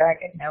Citizens track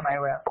at Know My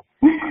World,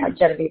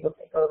 Genevieve will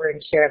take over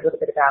and share a little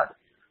bit about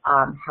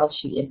how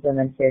she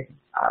implemented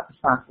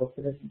Responsible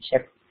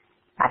Citizenship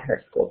at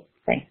her school.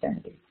 Thanks,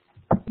 Genevieve.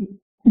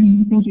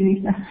 Thank you,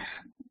 Lisa.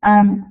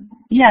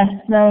 Yes,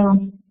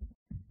 so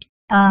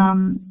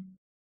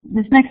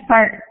this next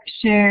part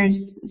shares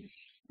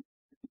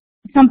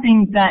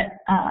something that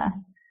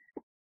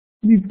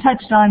we've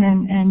touched on,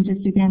 and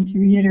just again to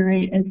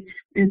reiterate,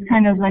 is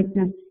kind of like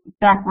this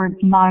backwards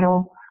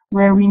model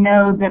where we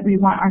know that we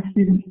want our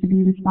students to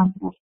be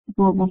responsible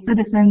global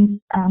citizens.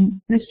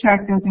 This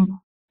track does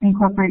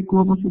incorporate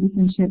global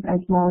citizenship as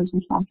well as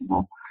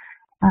responsible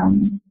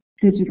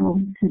digital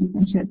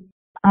citizenship.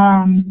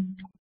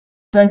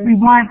 So if we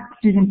want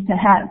students to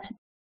have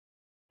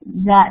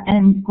that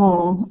end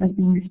goal of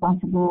being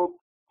responsible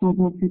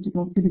global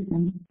digital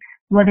citizens,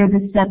 what are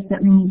the steps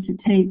that we need to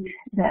take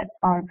that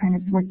are kind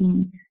of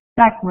working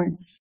backwards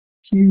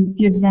to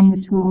give them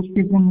the tools,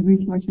 give them the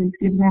resources,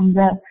 give them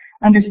the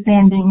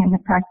understanding and the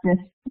practice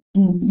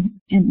in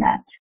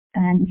that.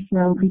 And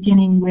so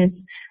beginning with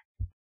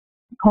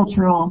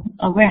cultural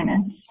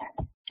awareness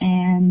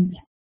and,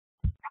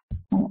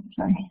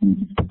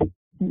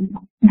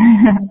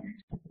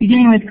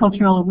 beginning with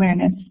cultural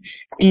awareness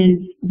is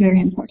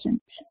very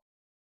important.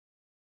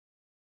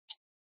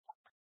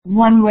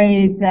 One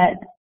way that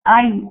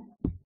I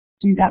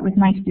do that with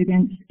my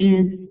students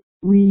is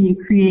we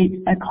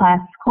create a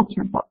class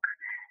culture book.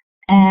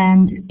 And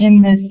And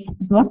in this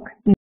book,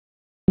 the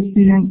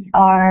students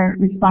are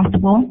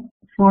responsible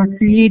for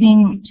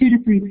creating 2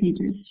 to 3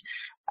 pages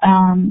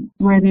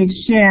where they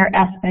share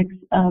aspects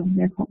of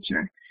their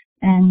culture.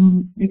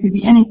 And it could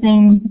be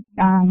anything,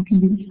 can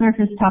be the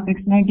surface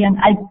topics. And again,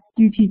 I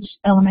do teach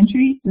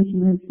elementary. This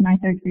is my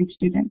 3rd grade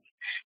students.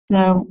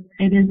 So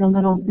it is a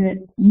little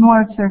bit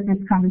more surface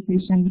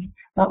conversations,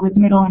 but with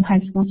middle and high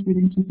school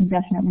students, we can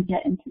definitely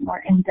get into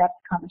more in-depth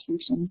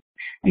conversations.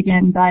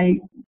 Again, by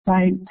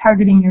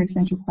targeting your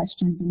essential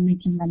questions and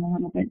making them a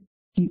little bit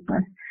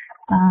deeper.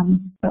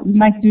 But with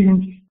my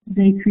students,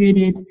 they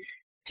created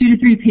 2 to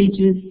 3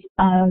 pages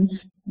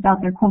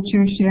about their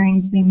culture,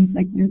 sharing things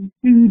like their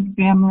food,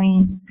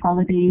 family,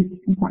 holidays,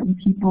 important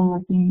people, or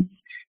things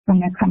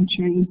from their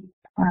country,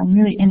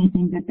 really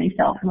anything that they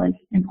felt was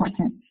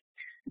important.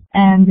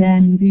 And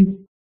then these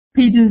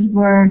pages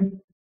were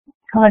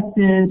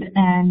collected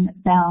and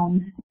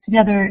bound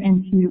together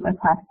into a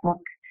class book,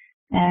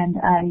 and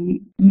I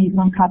made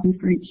 1 copy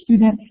for each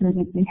student so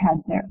that they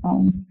had their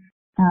own,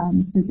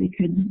 so they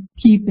could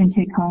keep and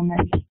take home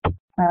as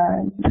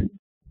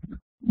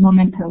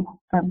memento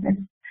of this.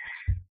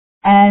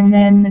 And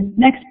then the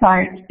next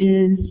part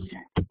is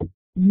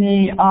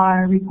they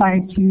are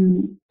required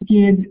to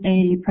give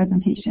a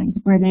presentation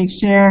where they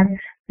share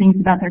things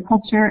about their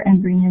culture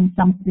and bring in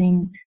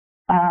something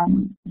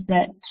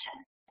that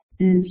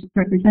is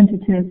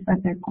representative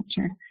of their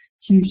culture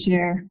to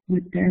share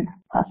with their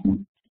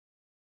classmates.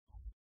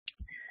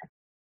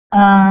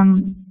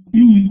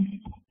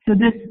 So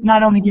this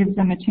not only gives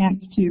them a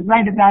chance to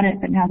write about it,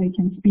 but now they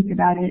can speak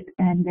about it,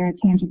 and there are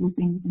tangible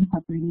things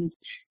incorporated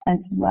as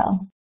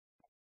well.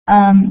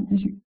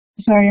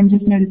 Sorry, I'm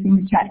just noticing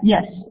the chat.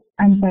 Yes,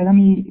 I'm sorry, let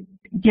me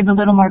give a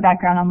little more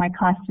background on my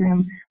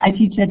classroom. I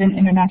teach at an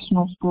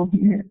international school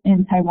here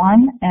in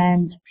Taiwan,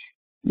 and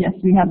yes,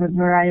 we have a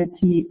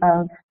variety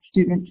of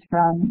students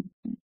from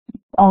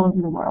all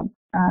over the world.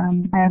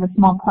 I have a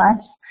small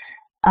class.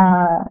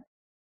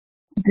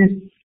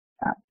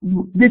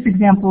 This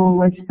example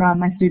was from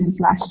my students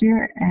last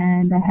year,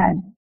 and I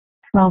had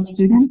 12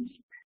 students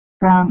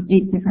from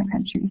 8 different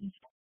countries.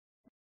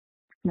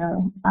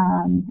 So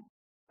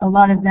a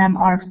lot of them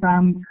are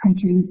from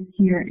countries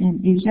here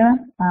in Asia,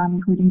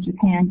 including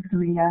Japan,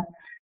 Korea,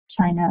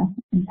 China,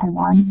 and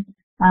Taiwan.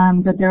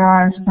 But there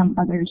are some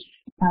others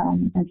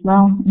as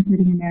well,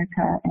 including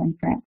America and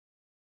France.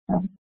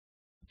 So,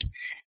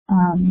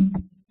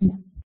 yeah.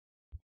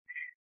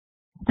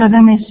 So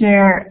then they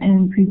share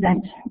and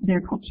present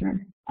their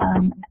culture.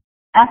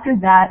 After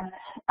that,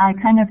 I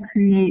kind of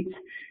create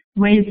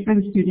ways for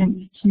the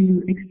students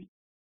to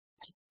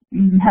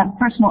have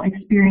personal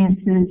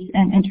experiences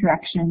and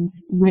interactions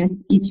with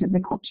each of the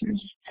cultures.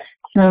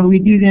 So we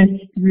do this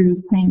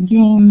through playing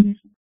games,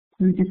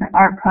 through different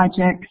art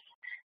projects.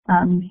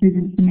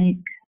 Students make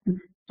the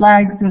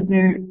flags of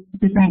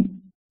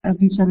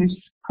of each other's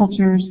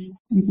cultures.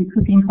 We do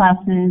cooking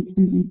classes,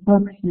 we read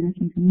books, we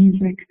listen to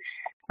music.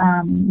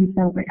 We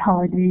celebrate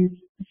holidays.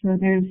 So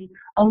there's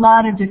a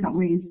lot of different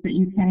ways that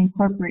you can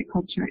incorporate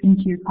culture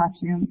into your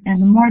classroom.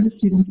 And the more the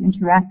students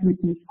interact with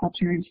these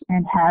cultures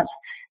and have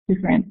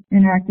different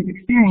interactive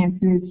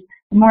experiences,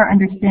 the more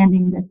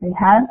understanding that they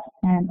have,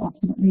 and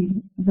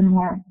ultimately the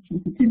more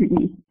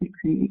sensitivity it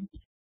creates.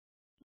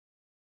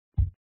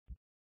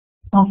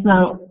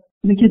 Also,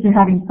 the kids are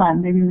having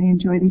fun. They really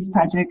enjoy these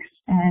projects,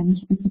 and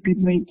it's a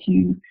good way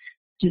to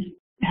just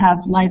have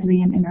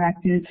lively and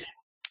interactive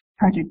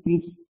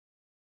project-based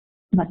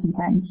lesson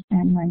plans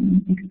and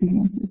learning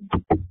experiences.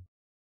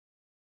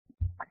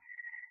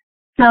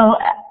 So,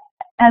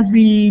 as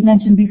we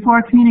mentioned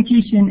before,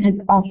 communication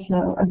is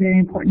also a very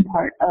important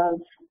part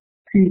of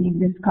creating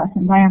this class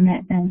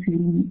environment and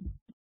creating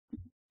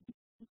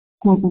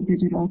global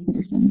digital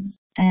citizens.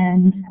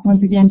 And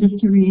once again, just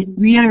to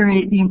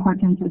reiterate the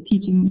importance of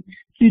teaching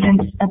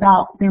students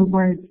about their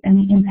words and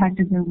the impact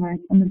of their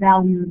words and the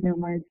value of their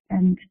words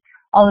and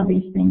all of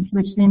these things,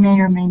 which they may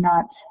or may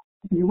not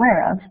be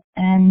aware of.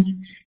 And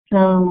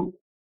so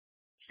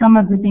some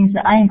of the things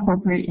that I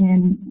incorporate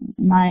in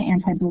my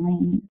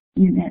anti-bullying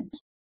unit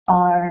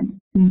are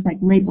things like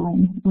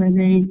labeling, where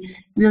they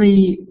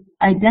really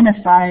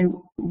identify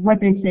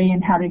what they say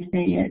and how they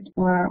say it,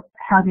 or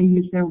how they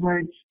use their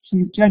words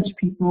to judge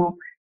people,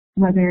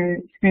 whether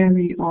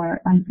fairly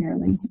or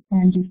unfairly,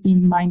 and just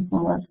being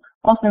mindful of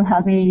also how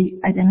they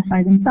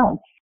identify themselves,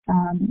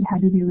 how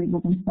do they label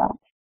themselves.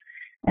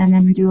 And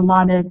then we do a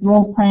lot of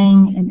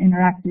role-playing and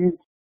interactive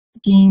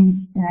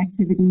games and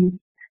activities.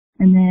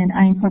 And then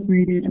I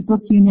incorporated a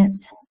book unit.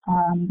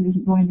 There's a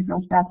Boy in the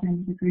Girls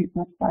Bathroom, is a great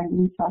book by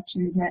Louise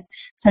Foster that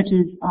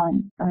touches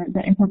on,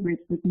 that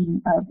incorporates the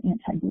theme of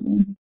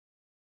anti-bullying.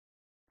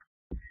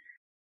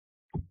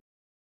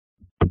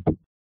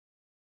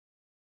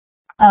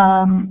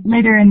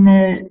 Later in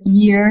the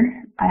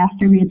year,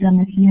 after we had done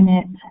this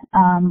unit,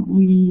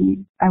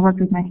 I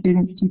worked with my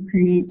students to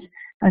create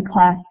a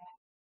class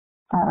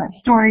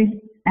story,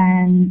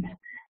 and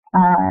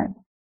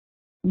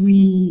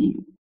we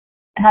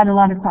had a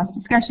lot of class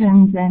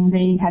discussions, and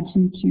they had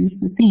to choose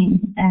the theme.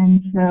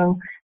 And so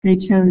they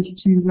chose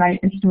to write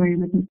a story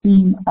with a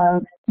theme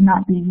of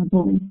not being a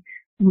bully,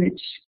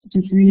 which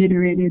just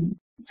reiterated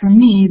for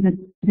me that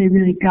they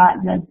really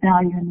got the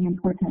value and the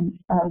importance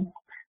of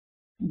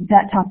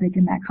that topic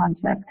and that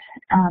concept,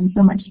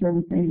 so much so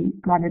that they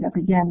brought it up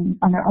again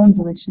on their own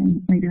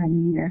volition later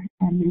in the year,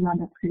 and we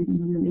wound up creating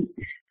a really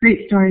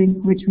great story,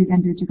 which we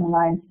then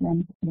digitalized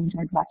and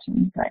enjoyed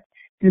watching. But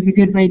it was a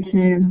good way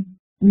to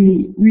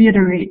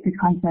reiterate the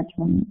concept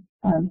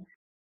of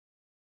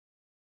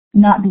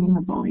not being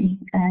a bully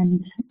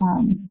and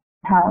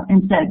how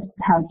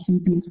to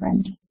be a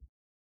friend.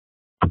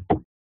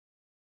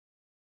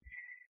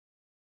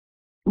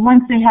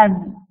 Once they had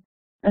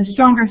a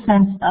stronger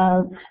sense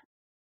of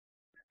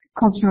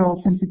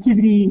cultural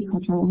sensitivity,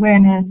 cultural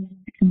awareness,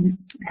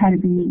 how to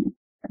be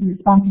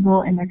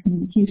responsible in their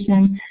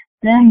communication,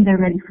 then they're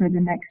ready for the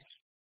next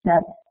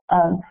step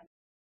of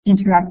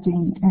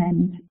interacting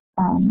and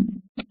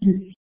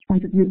just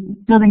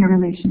building a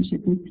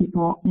relationship with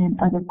people in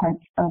other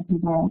parts of the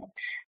world.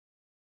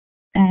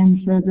 And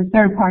so the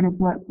third part of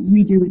what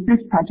we do with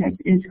this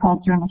project is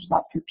called Journal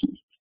Swap for Peace.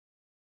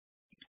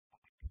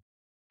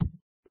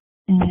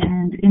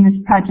 And in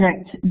this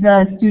project,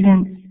 the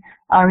students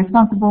are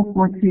responsible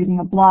for creating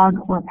a blog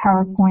or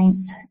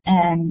PowerPoint,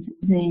 and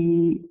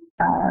they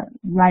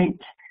write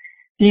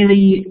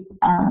daily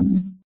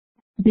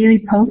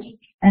posts.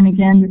 And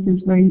again, this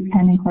is where you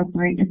can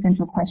incorporate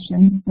essential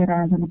questions that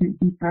are a little bit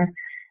deeper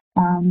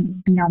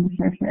beyond the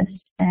surface.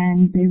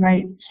 And they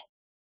write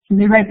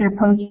their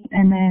posts,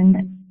 and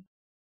then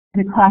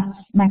my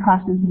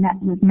class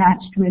was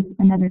matched with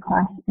another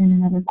class in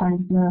another part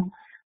of the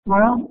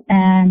world,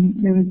 and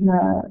there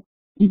was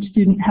each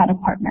student had a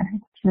partner.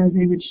 So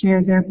they would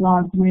share their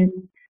blog with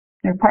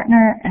their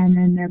partner, and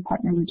then their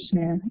partner would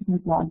share their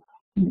blog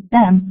with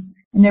them.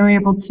 And they were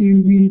able to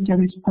read each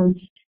other's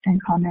posts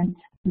and comment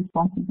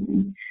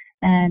responsibly.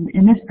 And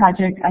in this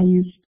project, I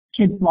used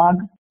Kids Blog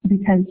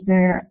because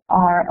there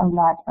are a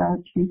lot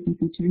of safety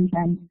features,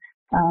 and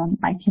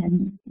I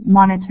can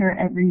monitor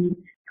every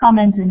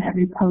comment and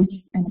every post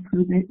and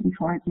approve it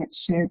before it gets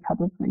shared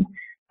publicly.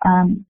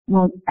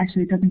 Well,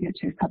 actually, it doesn't get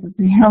shared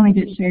publicly. It only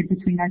gets shared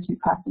between our two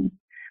classes.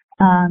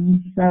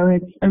 So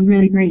it's a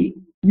really great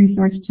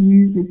resource to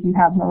use if you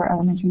have lower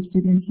elementary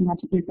students. You want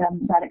to give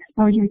them that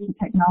exposure to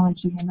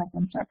technology and let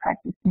them start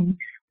practicing,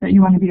 but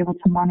you want to be able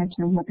to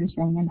monitor what they're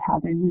saying and how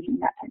they're using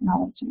that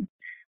technology.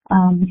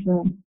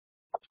 So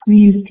we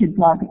used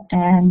KidBlog,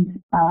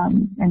 and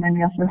then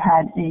we also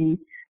had a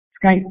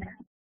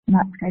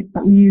not Skype,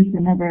 but we used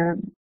another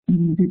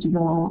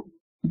digital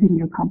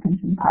video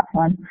conferencing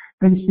platform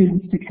for the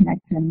students to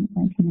connect and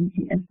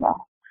communicate as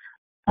well.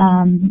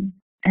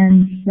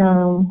 And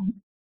so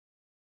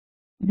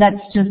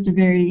that's just a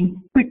very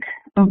quick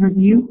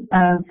overview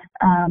of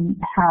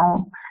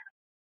how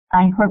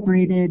I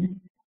incorporated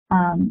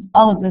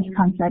all of those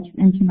concepts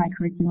into my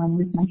curriculum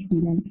with my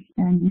students,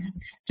 and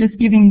just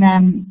giving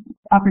them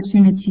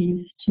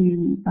opportunities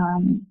to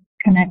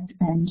connect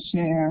and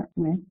share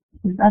with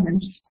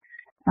others.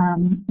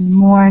 The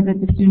more that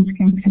the students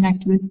can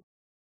connect with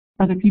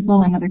other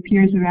people and other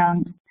peers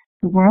around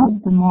the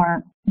world, the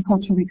more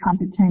culturally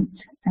competent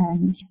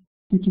and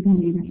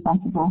digitally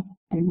responsible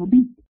they will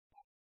be.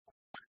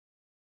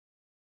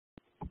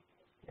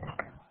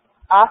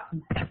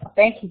 Awesome.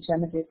 Thank you,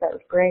 Genevieve. That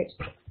was great.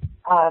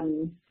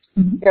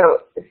 So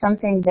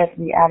something that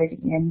we added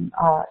in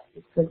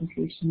this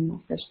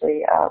presentation,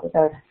 especially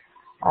without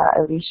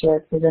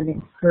Alicia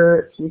presenting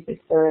her piece as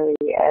thoroughly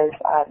as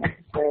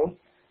necessary,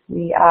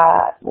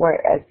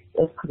 or as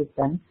could have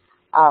been,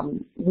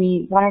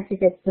 we wanted to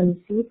get some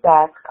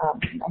feedback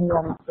from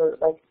anyone for,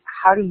 like,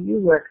 how do you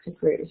work to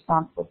create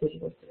responsible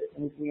digital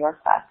citizens in your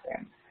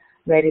classroom?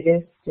 Right, it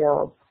is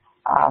still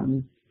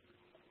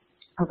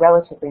a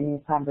relatively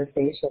new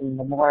conversation.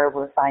 The more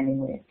we're finding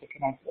ways to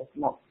connect with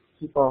more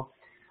people,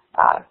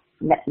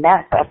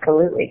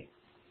 absolutely.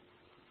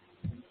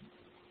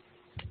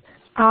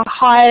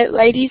 Hi,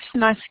 ladies.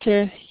 Nice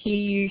to hear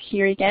you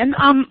here again.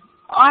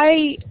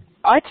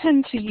 I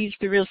tend to use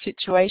the real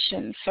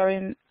situation.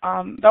 So,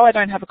 though I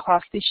don't have a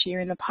class this year,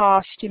 in the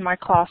past, in my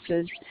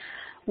classes,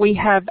 we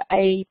have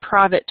a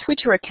private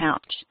Twitter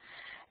account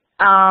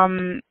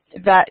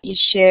that is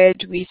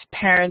shared with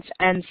parents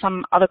and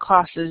some other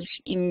classes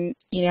in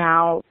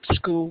our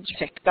school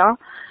sector.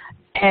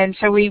 And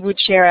so we would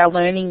share our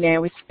learning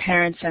there with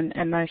parents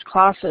and those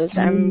classes.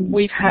 And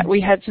we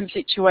had some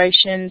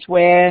situations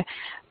where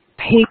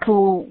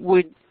people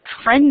would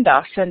friend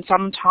us, and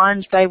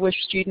sometimes they were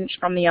students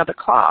from the other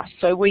class.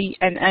 So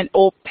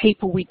or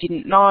people we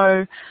didn't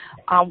know.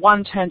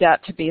 One turned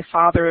out to be a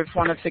father of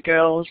one of the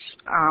girls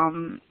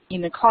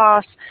in the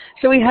class.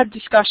 So we had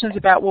discussions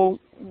about, well,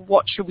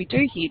 what should we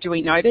do here? Do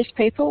we know these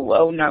people?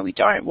 Well, no, we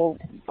don't. Well,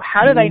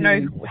 how do they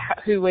know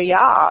who we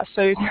are?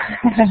 So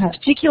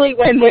particularly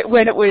when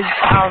it was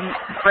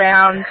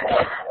around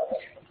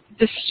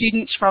the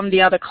students from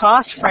the other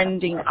class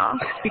friending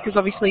us, because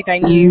obviously they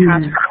knew how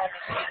to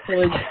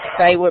because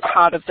they were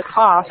part of the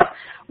class,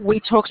 we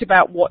talked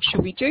about what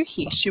should we do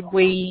here. Should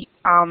we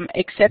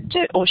accept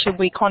it, or should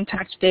we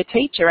contact their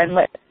teacher and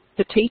let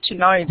the teacher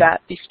know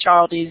that this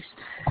child is,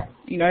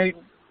 you know,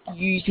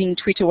 using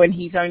Twitter when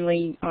he's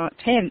only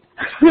 10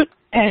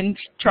 and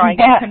trying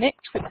to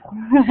connect with them.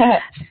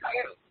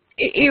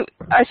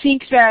 I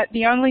think that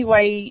the only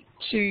way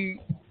to,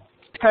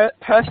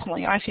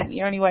 personally, I think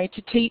the only way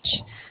to teach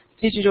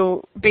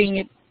being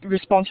a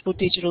responsible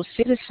digital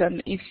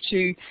citizen is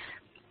to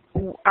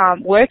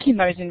work in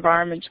those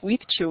environments with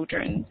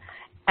children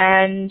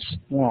and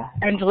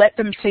let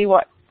them see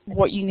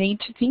what you need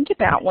to think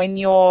about when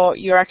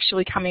you're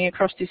actually coming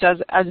across this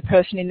as a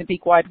person in the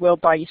big wide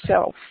world by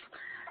yourself.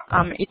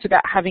 It's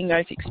about having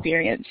those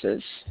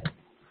experiences.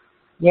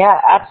 Yeah,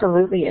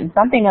 absolutely. And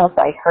something else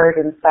I heard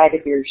inside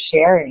of your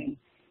sharing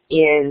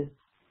is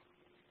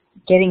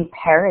getting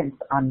parents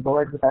on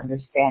board with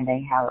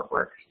understanding how it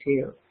works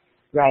too,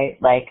 right?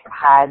 Like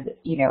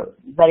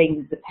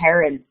letting the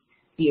parents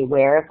be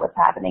aware of what's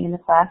happening in the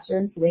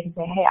classroom so they can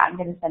say, hey, I'm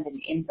going to send an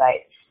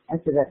invite, and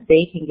so that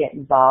they can get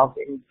involved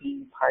in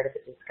being part of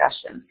the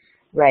discussion,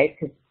 right?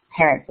 Because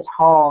parents at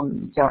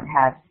home don't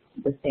have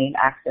the same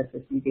access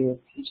as we do as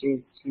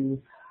teachers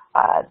to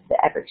the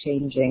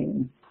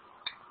ever-changing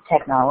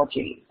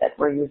technology that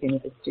we're using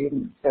with the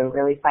students. So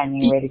really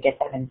finding a way to get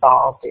them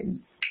involved in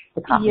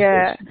the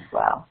conversation as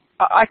well.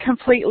 I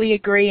completely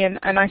agree, and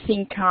I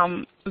think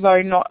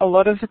though not a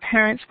lot of the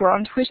parents were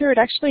on Twitter, it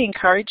actually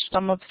encouraged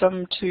some of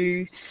them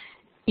to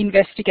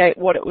investigate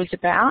what it was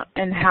about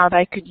and how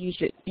they could use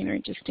it, you know,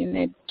 just in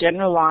their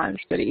general lives.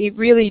 But it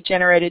really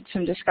generated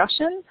some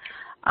discussion.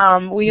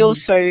 We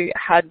also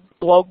had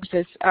blog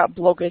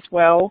as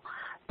well,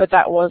 but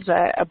that was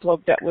a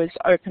blog that was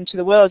open to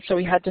the world, so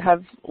we had to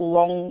have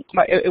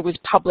it was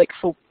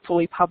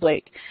fully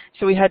public,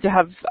 so we had to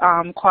have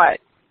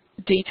quite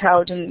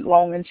detailed and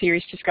long and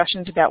serious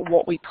discussions about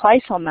what we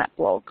place on that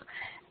blog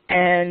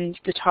and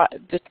the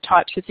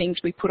types of things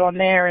we put on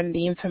there and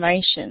the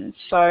information.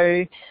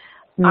 So,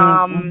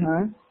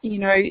 you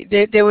know,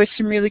 there were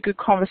some really good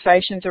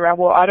conversations around,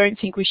 well, I don't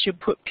think we should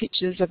put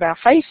pictures of our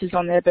faces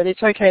on there, but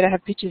it's okay to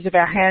have pictures of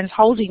our hands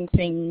holding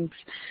things,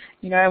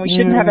 you know, and we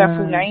shouldn't have our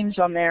full names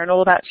on there and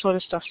all that sort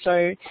of stuff.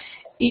 So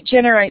it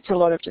generates a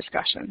lot of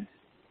discussion.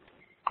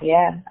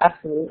 Yeah,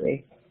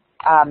 absolutely.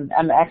 I'm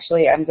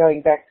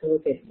going back to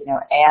look at, you know,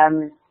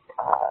 Anne's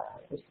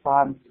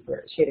response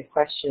where she had a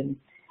question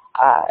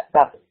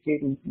about the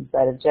students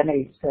inside of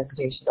Genevieve's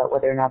presentation about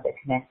whether or not they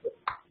connect with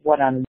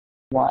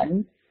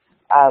one-on-one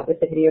with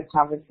the video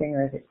conferencing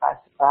or is it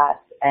class-to-class.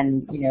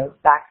 And, you know,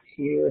 back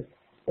to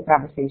the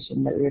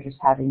conversation that we were just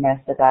having, Ness,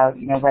 about,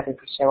 you know, whether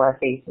to show our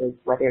faces,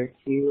 whether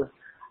to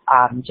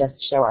just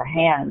show our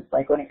hands.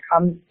 Like when it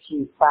comes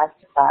to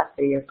class-to-class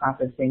video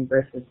conferencing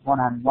versus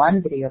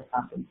one-on-one video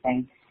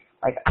conferencing,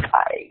 like,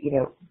 you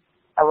know,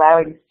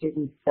 allowing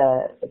students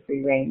the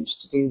free range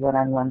to do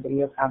one-on-one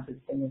video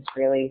conferencing is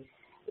really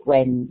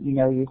when, you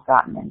know, you've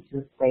gotten into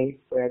a place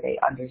where they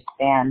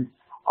understand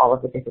all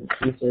of the different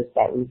pieces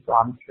that we've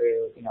gone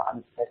through, you know, on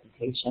this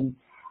presentation.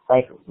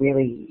 Like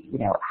really, you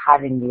know,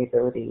 having the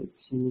ability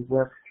to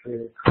work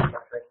through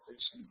conflict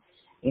resolution,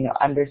 you know,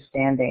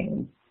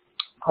 understanding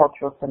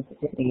cultural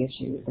sensitivity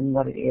issues and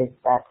what it is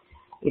that,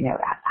 you know,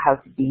 how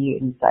to be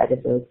inside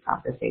of those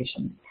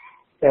conversations.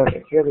 So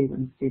it's really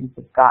when students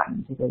have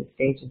gotten to those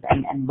stages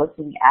and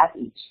looking at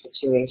each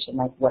situation,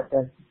 like what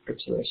does the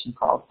situation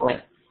call for,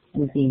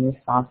 and being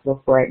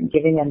responsible for it and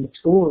giving them the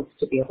tools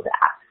to be able to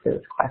ask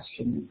those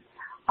questions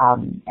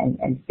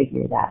and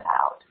figure that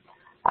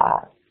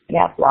out.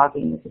 Yeah,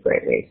 blogging is a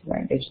great way to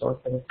learn digital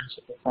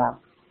citizenship as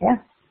well. Yeah.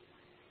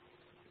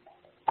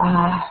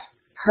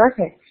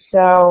 Perfect.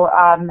 So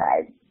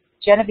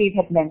Genevieve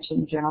had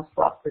mentioned Journal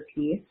Swap for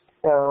Peace.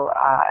 So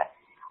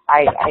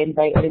I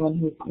invite anyone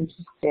who's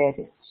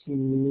interested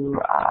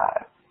to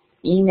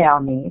email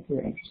me if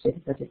you're interested in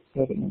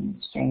participating in an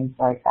exchange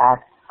like that,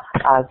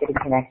 getting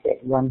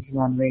connected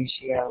 1-to-1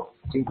 ratio,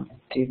 student to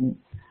student,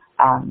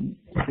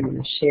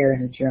 to share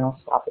in a journal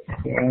swap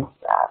experience.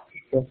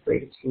 Feel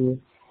free to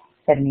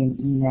send me an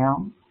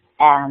email.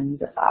 And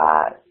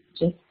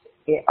just,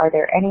 are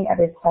there any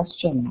other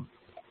questions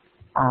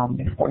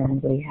that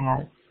anybody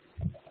has?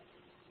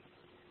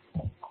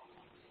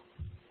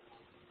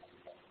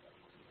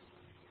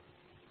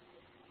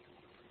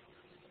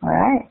 All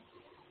right.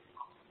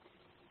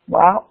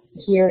 Well,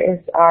 here is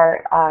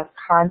our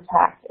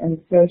contact and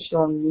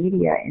social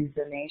media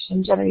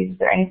information. Genevieve, is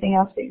there anything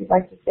else that you'd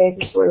like to say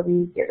before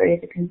we get ready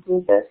to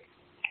conclude this?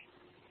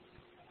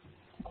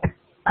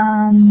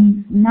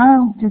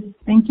 No, just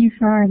thank you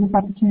for this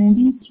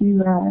opportunity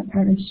to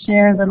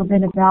share a little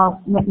bit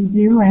about what we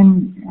do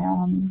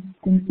and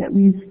things that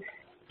we've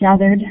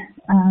gathered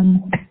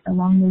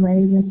along the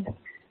way with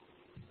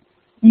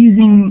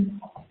using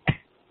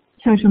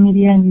social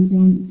media and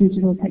using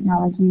digital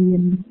technology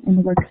in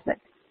the works that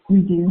we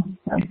do.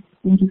 So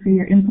thank you for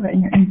your input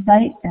and your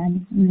insight,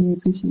 and we really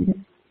appreciate it.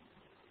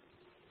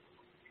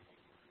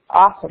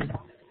 Awesome.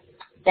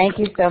 Thank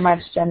you so much,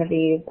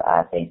 Genevieve.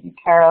 Thank you,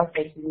 Carol.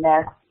 Thank you,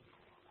 Ness.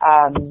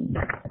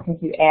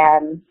 Thank you,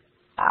 Anne.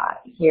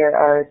 Here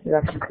are the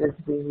references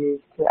we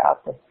used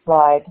throughout the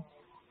slide.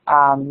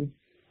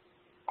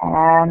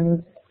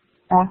 And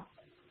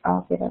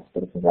Okay, that's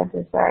for the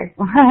presenter, sorry.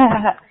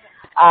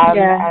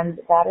 Yeah. And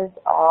that is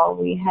all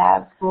we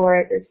have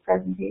for this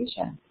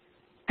presentation.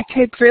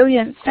 Okay,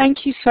 brilliant.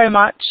 Thank you so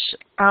much,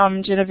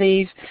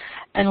 Genevieve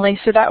and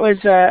Lisa. That was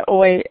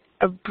always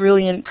a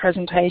brilliant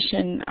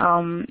presentation.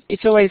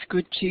 It's always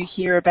good to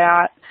hear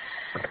about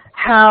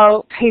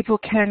how people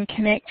can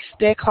connect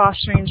their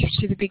classrooms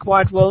to the big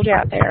wide world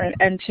out there,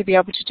 and to be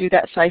able to do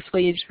that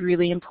safely is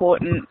really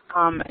important,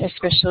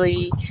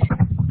 especially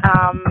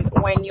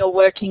when you're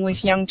working with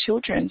young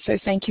children. So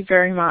thank you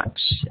very much,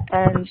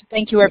 and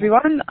thank you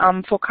everyone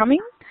for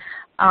coming.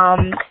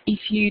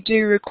 If you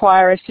do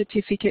require a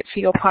certificate for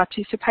your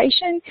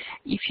participation,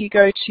 if you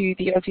go to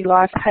the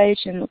OZeLIVE page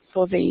and look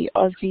for the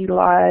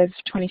OZeLIVE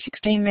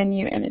 2016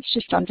 menu, and it's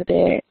just under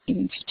there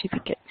in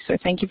certificate. So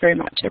thank you very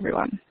much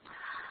everyone.